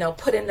 I've,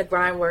 put in the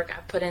grind work.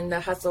 I put in the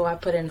hustle. I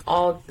put in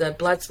all the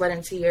blood, sweat,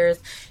 and tears.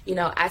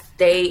 I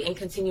stay in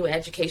continuing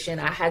education.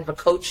 I have a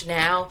coach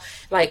now,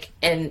 I've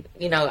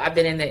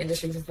been in the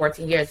industry for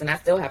 14 years and I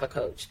still have a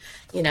coach.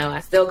 I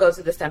still go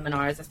to the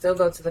seminars. I still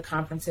go to the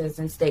conferences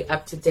and stay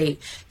up to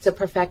date to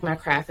perfect my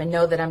craft and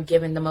know that I'm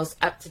giving the most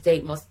up to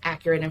date, most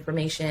accurate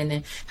information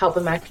and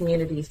helping my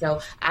community.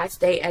 So I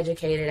stay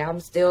educated. I'm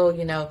still,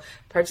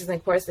 purchasing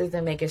courses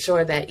and making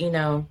sure that,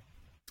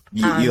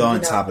 you're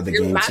on top of the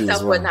game too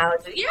as well.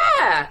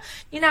 Yeah.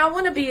 I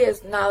want to be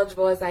as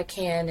knowledgeable as I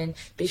can and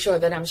be sure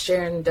that I'm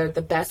sharing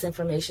the best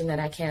information that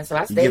I can. So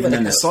I stay giving with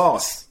them the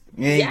sauce.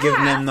 You ain't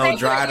giving them no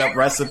dried up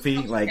recipe.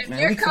 Like, if man,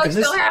 your coach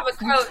don't have a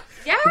coach.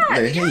 Yeah.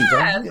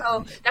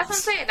 So that's what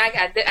I'm saying. I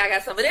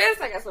got some of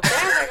this. I got some of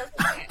that. I got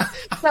some of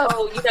that.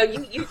 So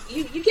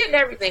you getting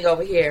everything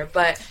over here.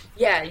 But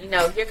yeah,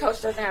 if your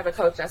coach doesn't have a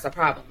coach, that's a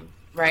problem.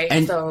 Right.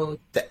 And so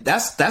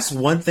that's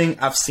one thing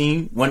I've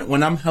seen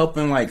when I'm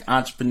helping like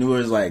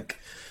entrepreneurs, like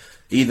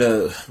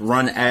either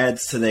run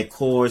ads to their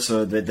course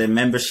or their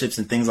memberships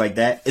and things like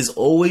that, is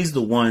always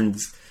the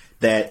ones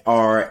that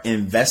are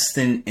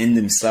investing in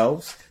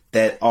themselves,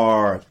 that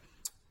are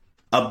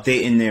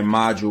updating their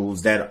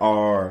modules, that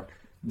are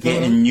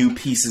getting new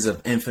pieces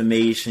of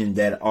information,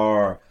 that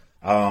are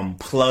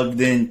plugged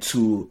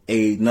into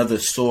another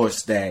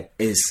source that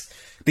is,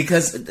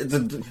 because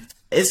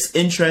it's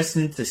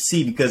interesting to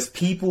see, because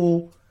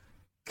people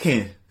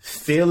can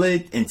feel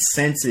it and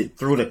sense it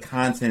through the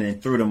content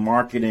and through the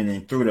marketing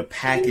and through the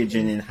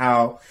packaging and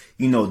how,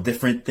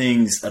 different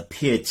things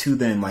appear to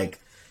them. Like,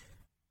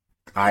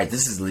 all right,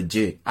 this is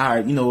legit. All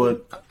right, you know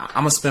what? I'm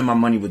going to spend my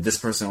money with this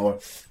person, or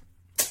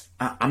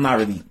I'm not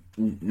really,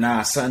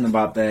 something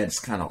about that is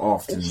kind of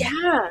off to me.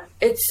 Yeah,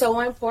 it's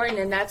so important.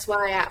 And that's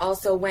why I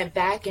also went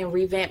back and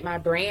revamped my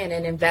brand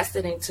and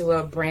invested into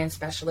a brand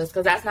specialist,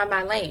 because that's not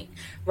my lane,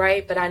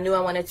 right? But I knew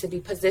I wanted to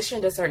be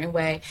positioned a certain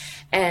way.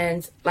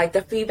 And like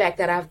the feedback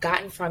that I've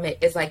gotten from it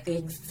is like the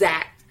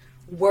exact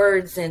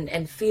words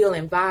and feel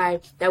and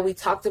vibe that we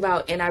talked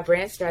about in our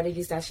brand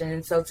strategy session.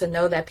 And so to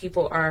know that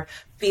people are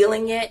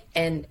feeling it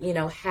and,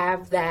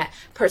 have that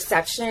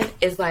perception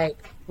is like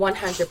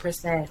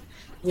 100%.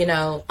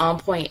 On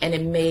point, and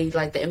it made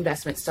like the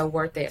investment so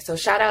worth it. So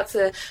shout out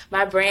to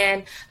my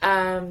brand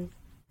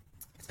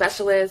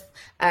specialist,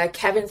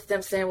 Kevin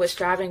Stimson with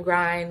Strive and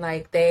Grind.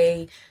 Like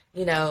they,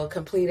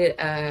 completed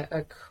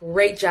a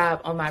great job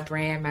on my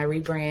brand, my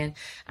rebrand.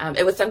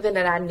 It was something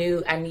that I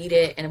knew I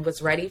needed and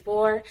was ready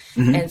for.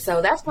 Mm-hmm. And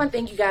so that's one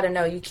thing you got to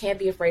know. You can't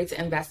be afraid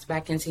to invest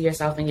back into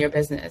yourself and your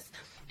business.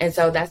 And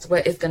so that's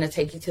what is going to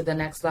take you to the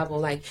next level.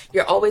 Like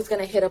you're always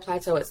going to hit a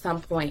plateau at some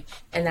point,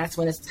 and that's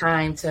when it's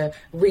time to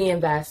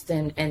reinvest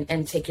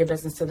and take your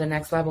business to the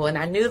next level. And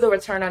I knew the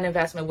return on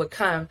investment would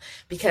come,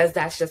 because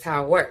that's just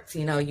how it works.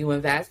 You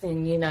invest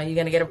and, you're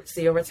going to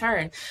see a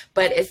return.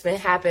 But it's been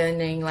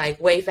happening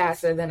like way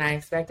faster than I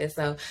expected.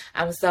 So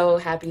I'm so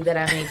happy that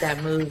I made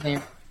that move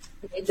and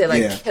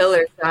did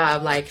killer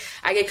job. Like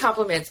I get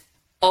compliments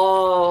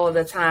all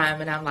the time,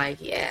 and I'm like,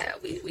 yeah,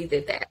 we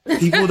did that.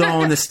 People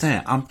don't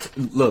understand.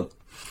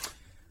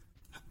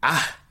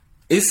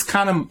 It's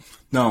kind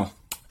of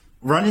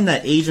running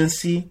that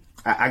agency.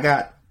 I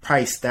got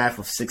probably staff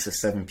of 6 or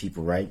 7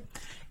 people, right?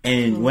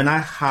 And when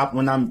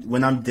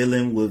I'm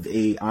dealing with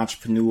a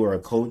entrepreneur or a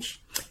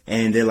coach,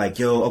 and they're like,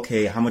 yo,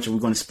 okay, how much are we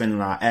going to spend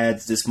on our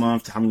ads this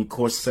month? How many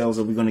course sales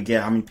are we going to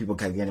get? How many people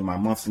can I get in my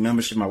monthly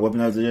membership, my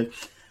webinars?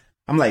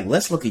 I'm like,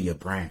 let's look at your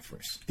brand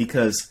first,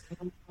 because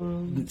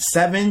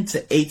 7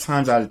 to 8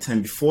 times out of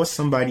 10, before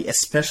somebody,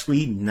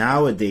 especially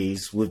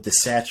nowadays with the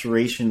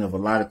saturation of a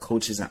lot of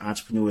coaches and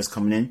entrepreneurs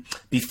coming in,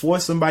 before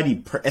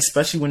somebody,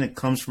 especially when it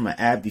comes from an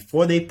ad,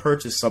 before they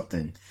purchase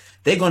something,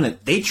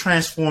 they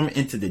transform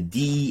into the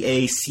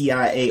DEA,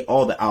 CIA,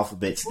 all the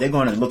alphabets. They're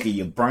going to look at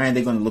your brand.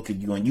 They're going to look at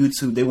you on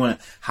YouTube. They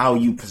want how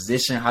you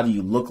position. How do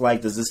you look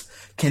like?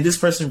 Can this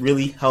person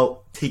really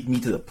help take me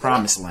to the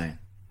promised land?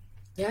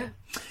 Yeah.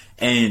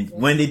 And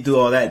when they do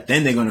all that,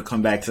 then they're going to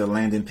come back to the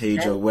landing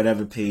page or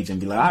whatever page and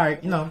be like, all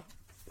right,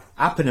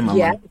 I put in my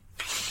money.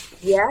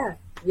 Yeah.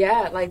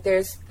 Like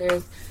there's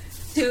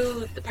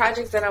to the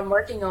projects that I'm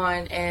working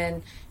on.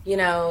 And, you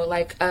know,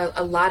 like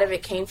a lot of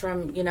it came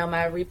from, you know,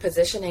 my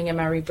repositioning and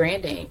my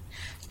rebranding.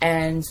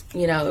 And,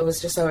 you know, it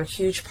was just a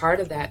huge part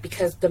of that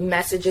because the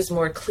message is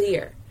more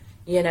clear,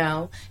 you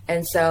know?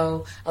 And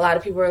so a lot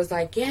of people was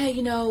like, yeah,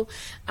 you know,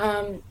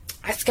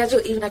 I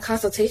scheduled even a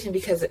consultation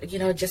because, you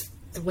know, just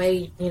the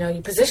way, you know,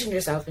 you position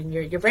yourself and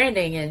your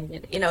branding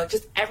and, you know,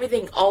 just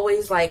everything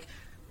always like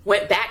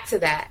went back to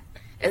that.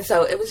 And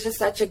so it was just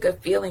such a good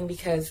feeling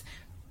because,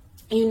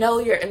 you know,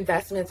 your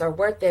investments are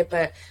worth it,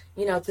 but,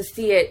 you know, to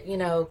see it, you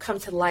know, come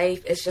to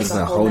life, it's just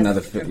a whole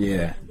nother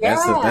yeah.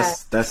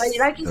 That's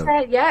like you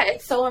said, yeah,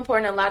 it's so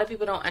important. A lot of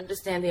people don't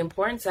understand the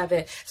importance of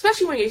it,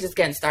 especially when you're just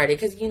getting started,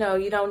 because, you know,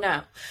 you don't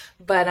know.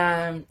 But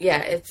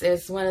yeah,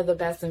 it's one of the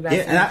best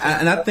investments. Yeah,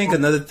 and I think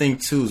another thing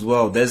too as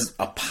well, there's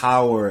a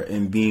power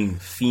in being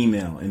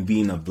female and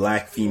being a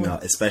Black female,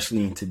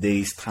 especially in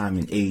today's time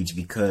and age,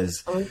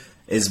 because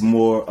it's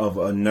more of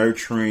a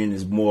nurturing,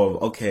 it's more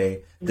of,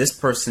 okay, this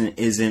person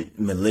isn't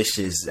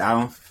malicious.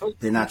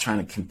 They're not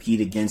trying to compete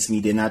against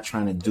me. They're not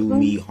trying to do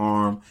me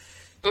harm.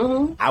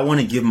 I want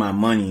to give my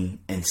money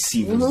and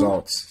see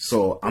results.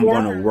 So I'm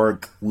going to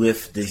work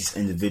with these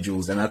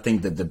individuals. And I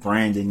think that the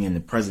branding and the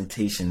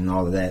presentation and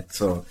all of that.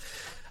 So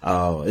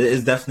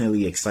it's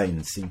definitely exciting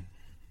to see.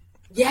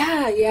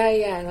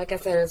 Yeah. Like I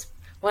said, it's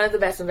one of the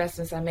best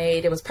investments I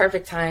made. It was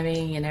perfect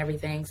timing and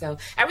everything. So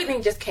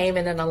everything just came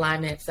in an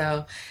alignment.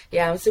 So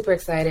yeah, I'm super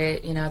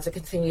excited, you know, to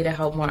continue to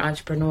help more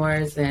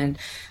entrepreneurs and,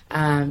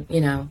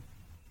 you know,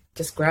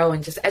 just grow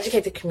and just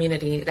educate the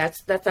community.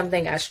 That's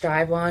something I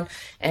strive on.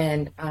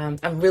 And I'm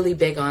really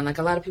big on. Like,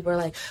 a lot of people are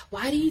like,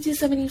 why do you do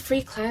so many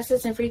free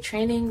classes and free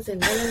trainings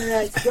and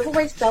you give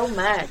away so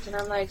much? And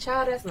I'm like,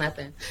 child, that's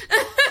nothing.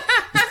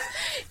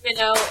 You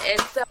know,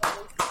 and so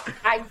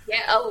I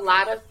get a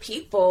lot of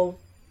people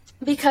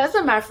because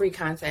of my free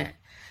content.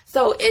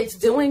 So it's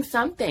doing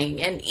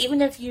something. And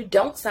even if you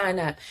don't sign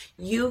up,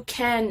 you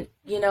can,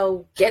 you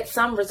know, get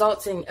some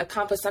results and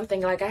accomplish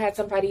something. Like, I had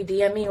somebody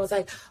DM me and was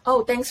like,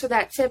 oh, thanks for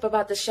that tip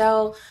about the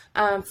Shell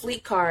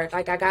fleet card.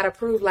 Like, I got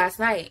approved last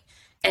night.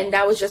 And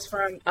that was just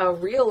from a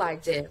reel I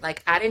did.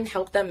 Like, I didn't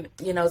help them,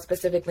 you know,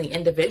 specifically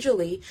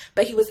individually,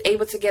 but he was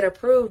able to get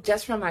approved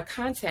just from my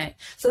content.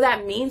 So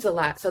that means a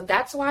lot. So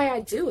that's why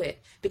I do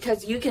it,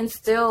 because you can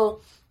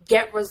still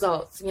get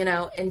results, you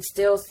know, and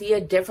still see a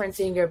difference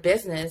in your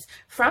business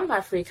from my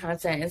free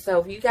content. And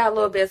so if you got a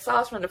little bit of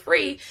sauce from the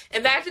free,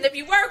 imagine if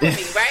you work with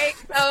me, right?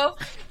 So,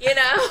 you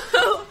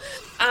know,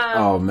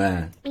 oh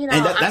man, you know,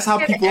 and that's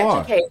how people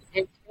are.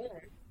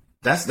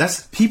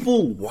 That's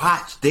people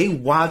watch. They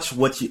watch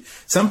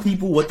some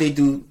people, what they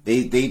do,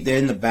 they're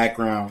in the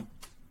background.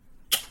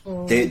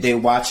 They're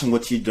watching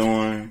what you're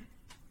doing,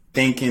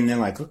 thinking, they're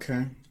like,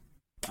 okay,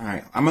 all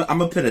right, I'm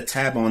gonna put a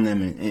tab on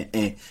them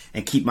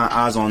and keep my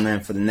eyes on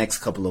them for the next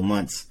couple of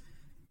months,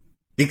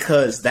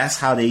 because that's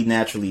how they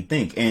naturally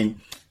think.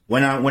 And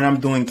when I'm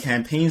doing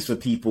campaigns for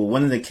people,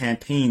 one of the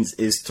campaigns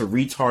is to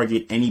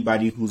retarget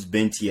anybody who's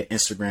been to your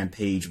Instagram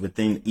page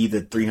within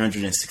either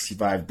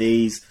 365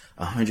 days,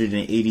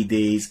 180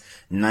 days,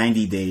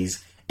 90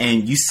 days.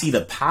 And you see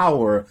the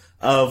power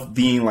of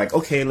being like,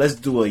 okay, let's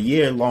do a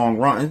year-long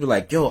run. And be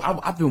like, yo,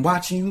 I've been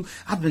watching you.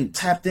 I've been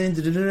tapped in,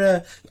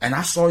 and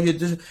I saw you.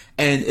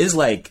 And it's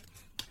like,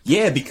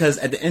 yeah, because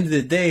at the end of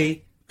the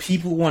day,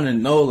 people want to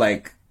know,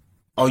 like,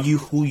 are you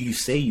who you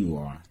say you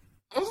are?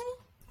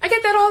 I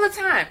get that all the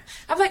time.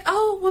 I'm like,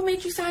 oh, what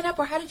made you sign up?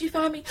 Or how did you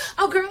find me?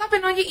 Oh, girl, I've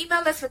been on your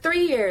email list for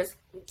 3 years.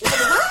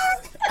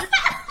 What?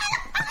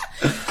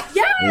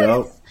 Yes.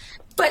 Yep.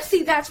 But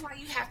see, that's why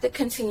you have to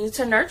continue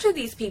to nurture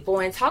these people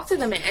and talk to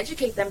them and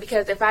educate them,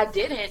 because if I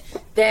didn't,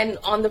 then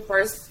on the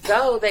first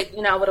go, that,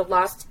 you know, I would have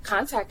lost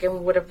contact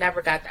and would have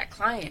never got that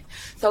client.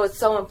 So it's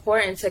so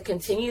important to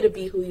continue to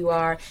be who you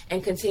are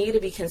and continue to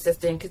be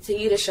consistent,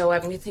 continue to show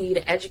up and continue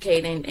to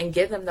educate and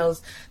give them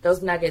those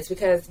nuggets,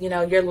 because, you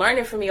know, you're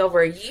learning from me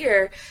over a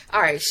year.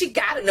 All right, she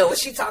got to know what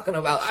she's talking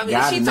about. I mean,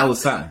 she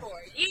talked to me for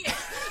a year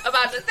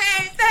about the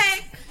same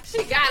thing.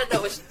 She got to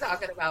know what she's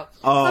talking about.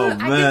 Oh, so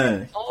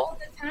man.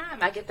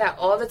 I get that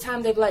all the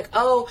time. They be like,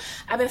 oh,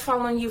 I've been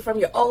following you from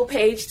your old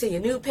page to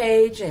your new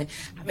page, and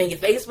I'm in your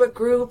Facebook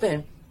group,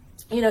 and,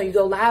 you know, you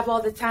go live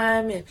all the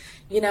time, and,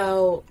 you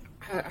know,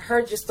 I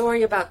heard your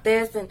story about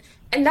this,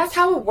 and that's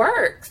how it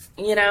works,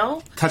 you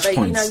know? Touch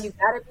points. You know,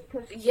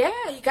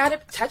 you got to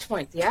touch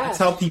points, yeah. I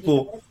tell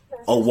people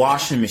a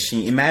washing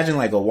machine. Imagine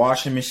like a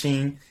washing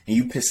machine, and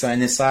you put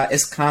something inside.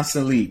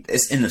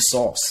 It's in the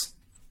sauce.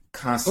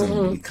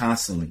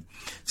 Constantly.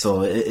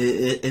 So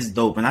it's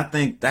dope. And I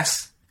think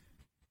that's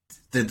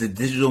the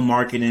digital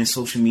marketing,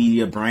 social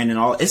media, branding,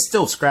 all, it's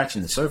still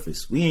scratching the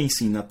surface. We ain't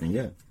seen nothing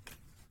yet.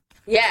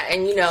 Yeah,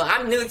 and, you know,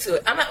 I'm new to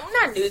it. I'm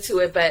not new to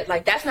it, but,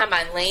 like, that's not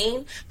my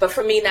lane. But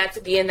for me not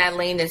to be in that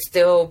lane and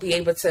still be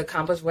able to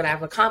accomplish what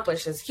I've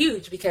accomplished is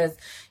huge, because,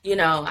 you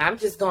know, I'm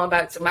just going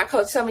back to my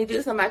coach tell me to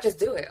do something, I just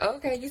do it.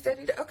 Okay, you said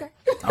you do. Okay.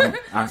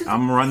 I'm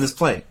going to run this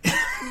play.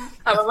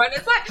 I'm going to run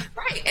this play.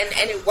 Right,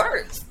 and it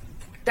works.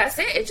 That's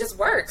it. It just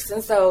works.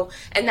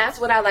 And that's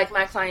what I like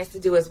my clients to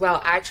do as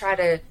well. I try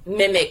to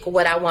mimic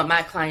what I want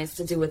my clients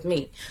to do with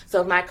me.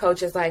 So if my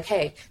coach is like,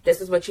 hey,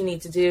 this is what you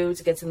need to do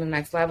to get to the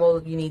next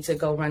level. You need to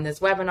go run this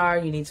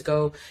webinar. You need to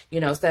go,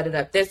 set it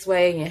up this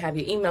way and have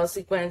your email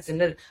sequence. And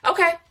then,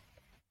 okay,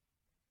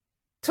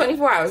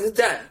 24 hours is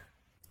done.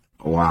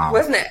 Wow.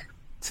 Wasn't it?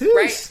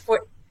 Jeez. Right?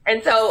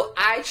 And so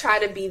I try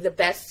to be the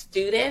best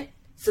student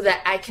so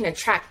that I can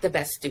attract the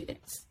best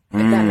students, if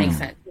that makes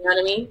sense. You know what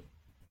I mean?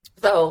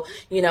 So,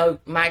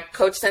 my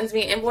coach sends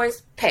me an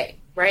invoice, pay,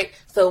 right?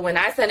 So when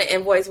I send an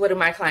invoice, what do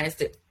my clients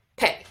do?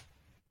 Pay,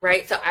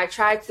 right? So I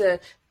try to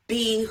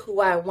be who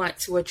I want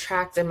to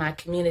attract in my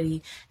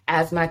community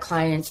as my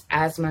clients,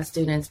 as my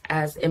students,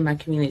 as in my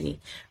community,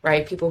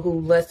 right? People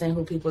who listen,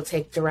 who people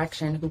take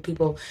direction, who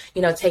people,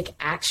 take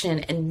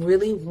action and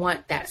really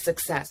want that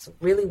success,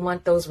 really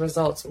want those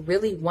results,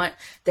 really want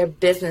their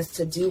business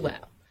to do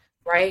well,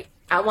 right?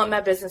 I want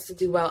my business to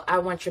do well. I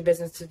want your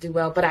business to do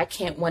well, but I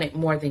can't want it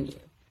more than you.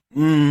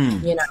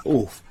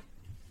 Oof.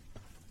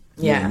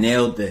 Yeah.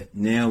 Nailed the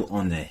nail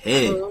on the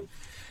head.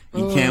 You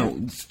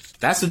can't,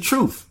 that's the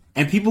truth.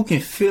 And people can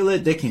feel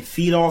it. They can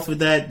feed off of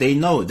that. They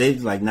know. They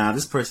like, nah,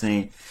 this person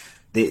ain't,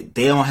 they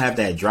don't have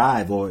that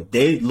drive, or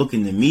they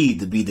looking to me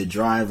to be the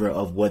driver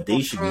of what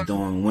they should be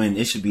doing when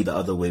it should be the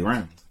other way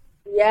around.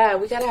 Yeah,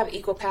 we got to have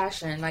equal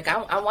passion. Like,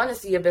 I want to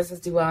see your business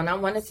do well, and I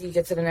want to see you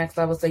get to the next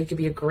level so you could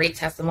be a great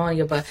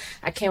testimonial, but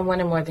I can't want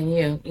it more than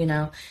you,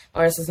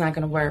 or else it's not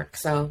going to work.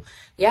 So,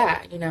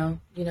 yeah, that's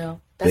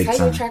Big how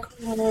time. you attract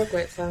who you want to work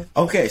with. So.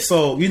 Okay,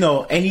 so,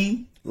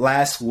 any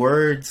last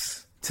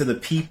words to the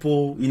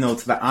people,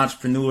 to the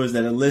entrepreneurs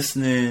that are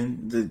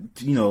listening, the,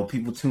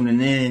 people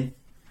tuning in?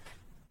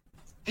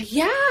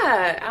 Yeah,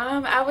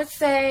 I would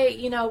say,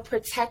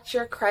 protect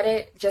your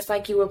credit just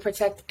like you would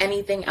protect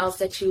anything else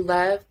that you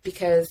love,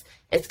 because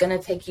it's going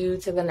to take you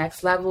to the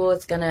next level.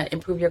 It's going to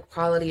improve your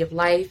quality of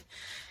life.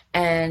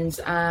 And,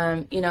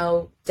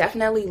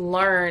 definitely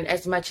learn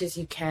as much as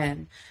you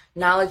can.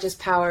 Knowledge is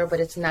power, but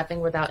it's nothing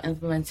without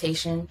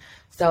implementation.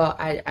 So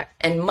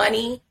and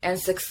money and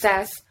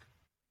success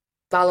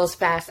follows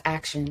fast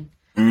action.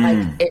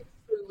 Like it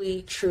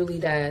truly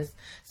does.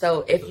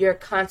 So if you're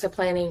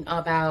contemplating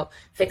about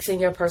fixing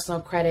your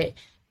personal credit,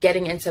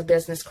 getting into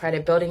business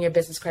credit, building your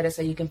business credit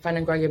so you can fund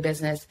and grow your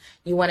business,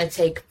 you want to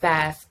take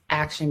fast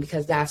action,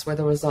 because that's where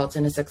the results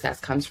and the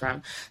success comes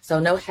from. So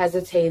no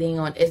hesitating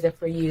on, is it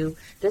for you?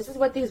 This is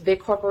what these big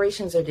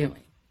corporations are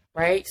doing,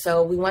 right?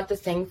 So we want the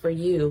same for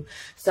you.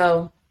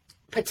 So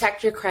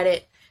protect your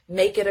credit,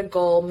 make it a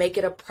goal, make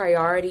it a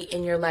priority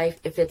in your life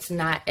if it's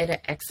not at an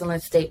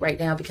excellent state right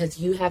now, because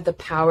you have the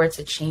power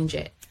to change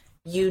it.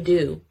 You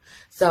do.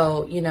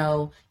 So,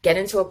 get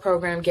into a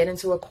program, get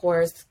into a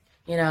course,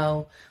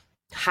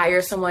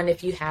 hire someone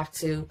if you have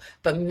to,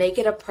 but make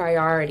it a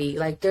priority.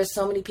 Like, there's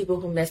so many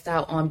people who missed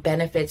out on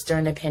benefits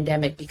during the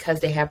pandemic because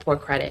they had poor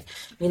credit.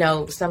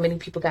 So many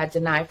people got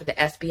denied for the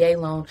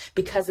SBA loan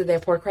because of their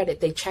poor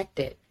credit. They checked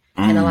it.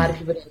 And a lot of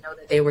people didn't know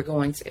that they were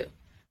going to,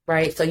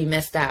 right? So you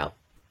missed out,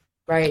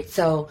 right?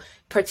 So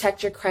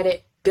protect your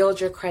credit,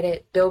 build your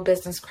credit, build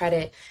business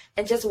credit,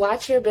 and just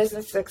watch your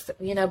business,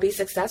 be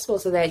successful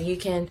so that you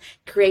can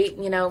create,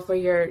 for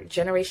your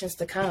generations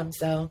to come.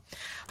 So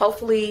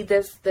hopefully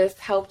this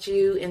helped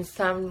you in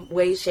some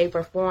way, shape,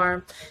 or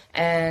form.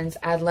 And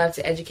I'd love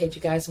to educate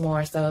you guys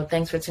more. So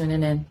thanks for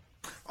tuning in.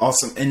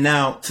 Awesome. And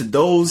now to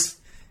those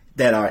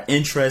that are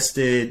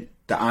interested,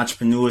 the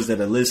entrepreneurs that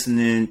are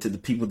listening, to the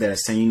people that are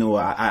saying,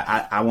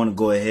 I want to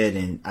go ahead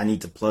and I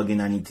need to plug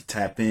in, I need to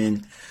tap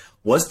in.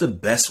 What's the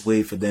best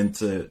way for them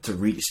to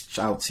reach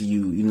out to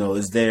you?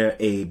 Is there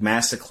a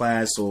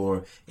masterclass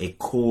or a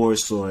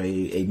course or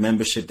a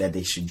membership that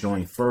they should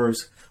join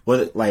first?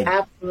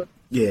 Absolutely.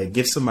 Yeah,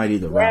 give somebody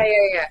the route.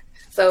 Yeah.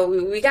 So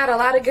we got a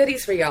lot of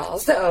goodies for y'all.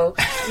 So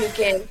you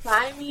can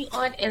find me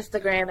on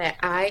Instagram at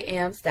I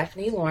am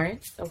Stephanie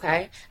Lawrence.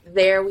 Okay.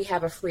 There we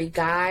have a free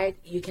guide.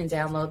 You can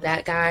download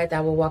that guide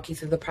that will walk you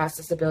through the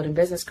process of building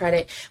business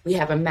credit. We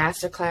have a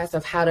masterclass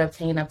of how to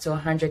obtain up to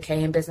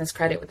 100K in business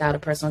credit without a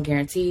personal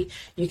guarantee.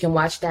 You can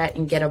watch that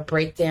and get a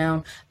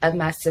breakdown of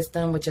my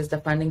system, which is the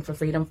Funding for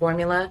Freedom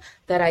formula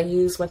that I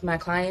use with my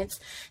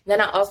clients.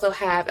 Then I also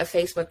have a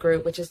Facebook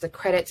group, which is the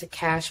Credit to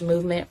Cash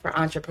Movement for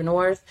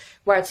Entrepreneurs,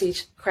 where I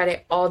teach credit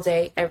all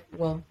day,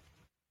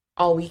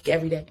 all week,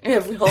 every day,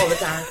 all the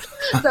time.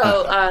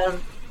 So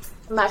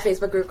my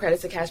Facebook group, Credit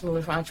to Cash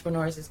Movement for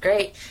Entrepreneurs, is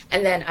great.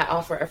 And then I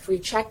offer a free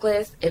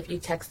checklist. If you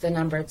text the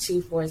number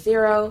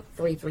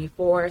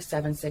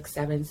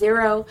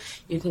 240-334-7670,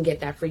 you can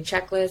get that free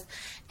checklist.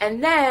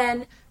 And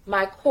then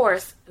my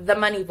course, The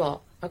Money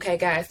Vault. Okay,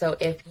 guys, so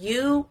if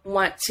you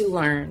want to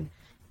learn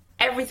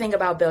everything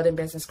about building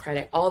business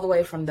credit, all the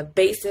way from the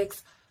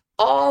basics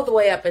all the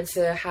way up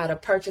into how to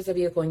purchase a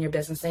vehicle in your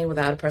business name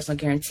without a personal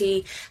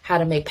guarantee, how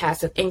to make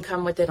passive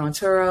income with it on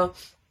Turo,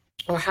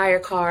 or hire a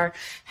car,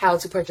 how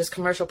to purchase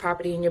commercial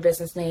property in your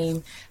business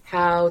name,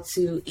 how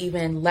to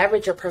even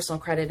leverage your personal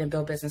credit and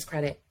build business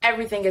credit.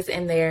 Everything is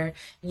in there.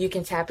 You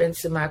can tap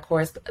into my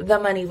course, The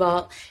Money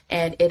Vault,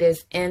 and it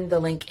is in the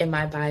link in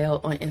my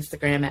bio on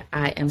Instagram at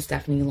I am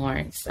Stephanie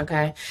Lawrence.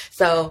 Okay.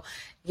 So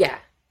yeah,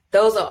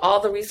 those are all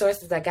the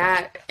resources I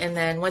got. And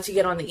then once you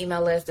get on the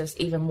email list, there's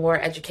even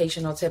more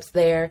educational tips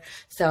there.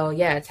 So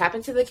yeah, tap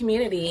into the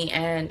community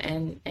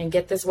and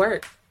get this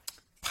work.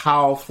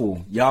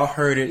 Powerful. Y'all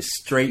heard it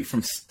straight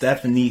from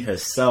Stephanie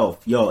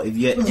herself. Yo, if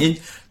you're in,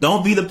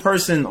 don't be the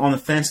person on the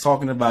fence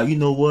talking about, you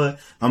know what,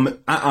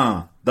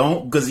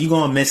 don't, because you're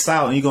gonna miss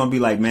out and you're gonna be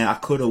like, man, I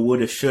coulda,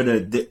 woulda,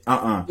 shoulda,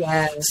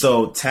 Yeah.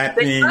 So tap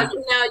in. Now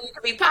you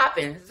can be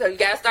popping, so you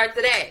gotta start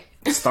today.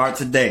 Start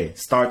today,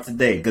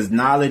 because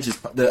knowledge is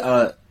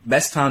the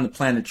best time to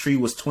plant a tree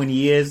was 20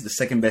 years. The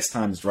second best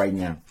time is right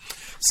now.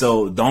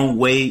 So don't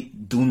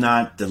wait. Do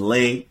not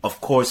delay.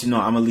 Of course, I'm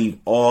going to leave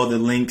all the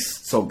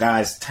links. So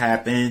guys,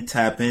 tap in.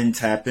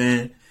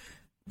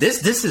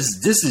 This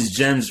is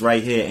gems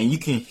right here. And you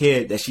can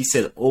hear that she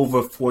said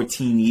over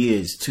 14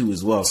 years too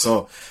as well.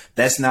 So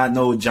that's not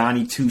no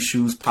Johnny Two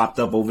Shoes popped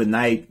up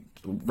overnight,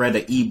 read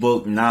an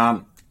ebook. Nah,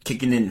 I'm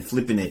kicking it and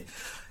flipping it.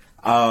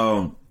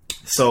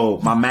 So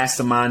my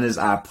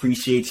masterminders, I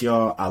appreciate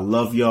y'all. I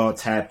love y'all.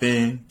 Tap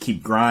in,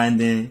 keep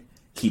grinding.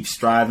 Keep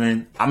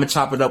striving. I'm going to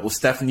chop it up with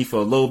Stephanie for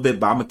a little bit,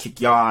 but I'm going to kick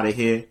y'all out of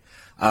here.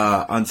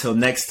 Until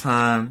next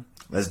time,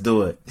 let's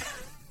do it.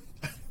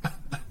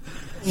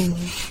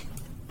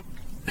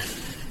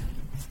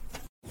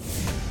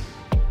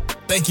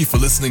 Thank you for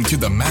listening to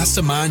the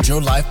Mastermind Your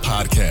Life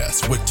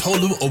podcast with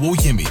Tolu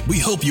Owoyemi. We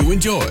hope you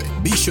enjoy.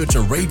 Be sure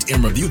to rate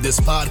and review this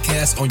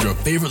podcast on your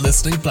favorite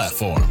listening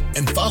platform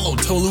and follow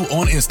Tolu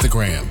on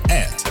Instagram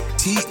at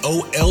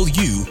TOLU.OWOYEMI.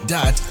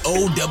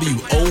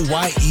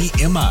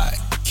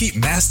 Keep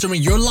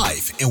mastering your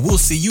life, and we'll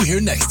see you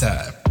here next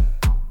time.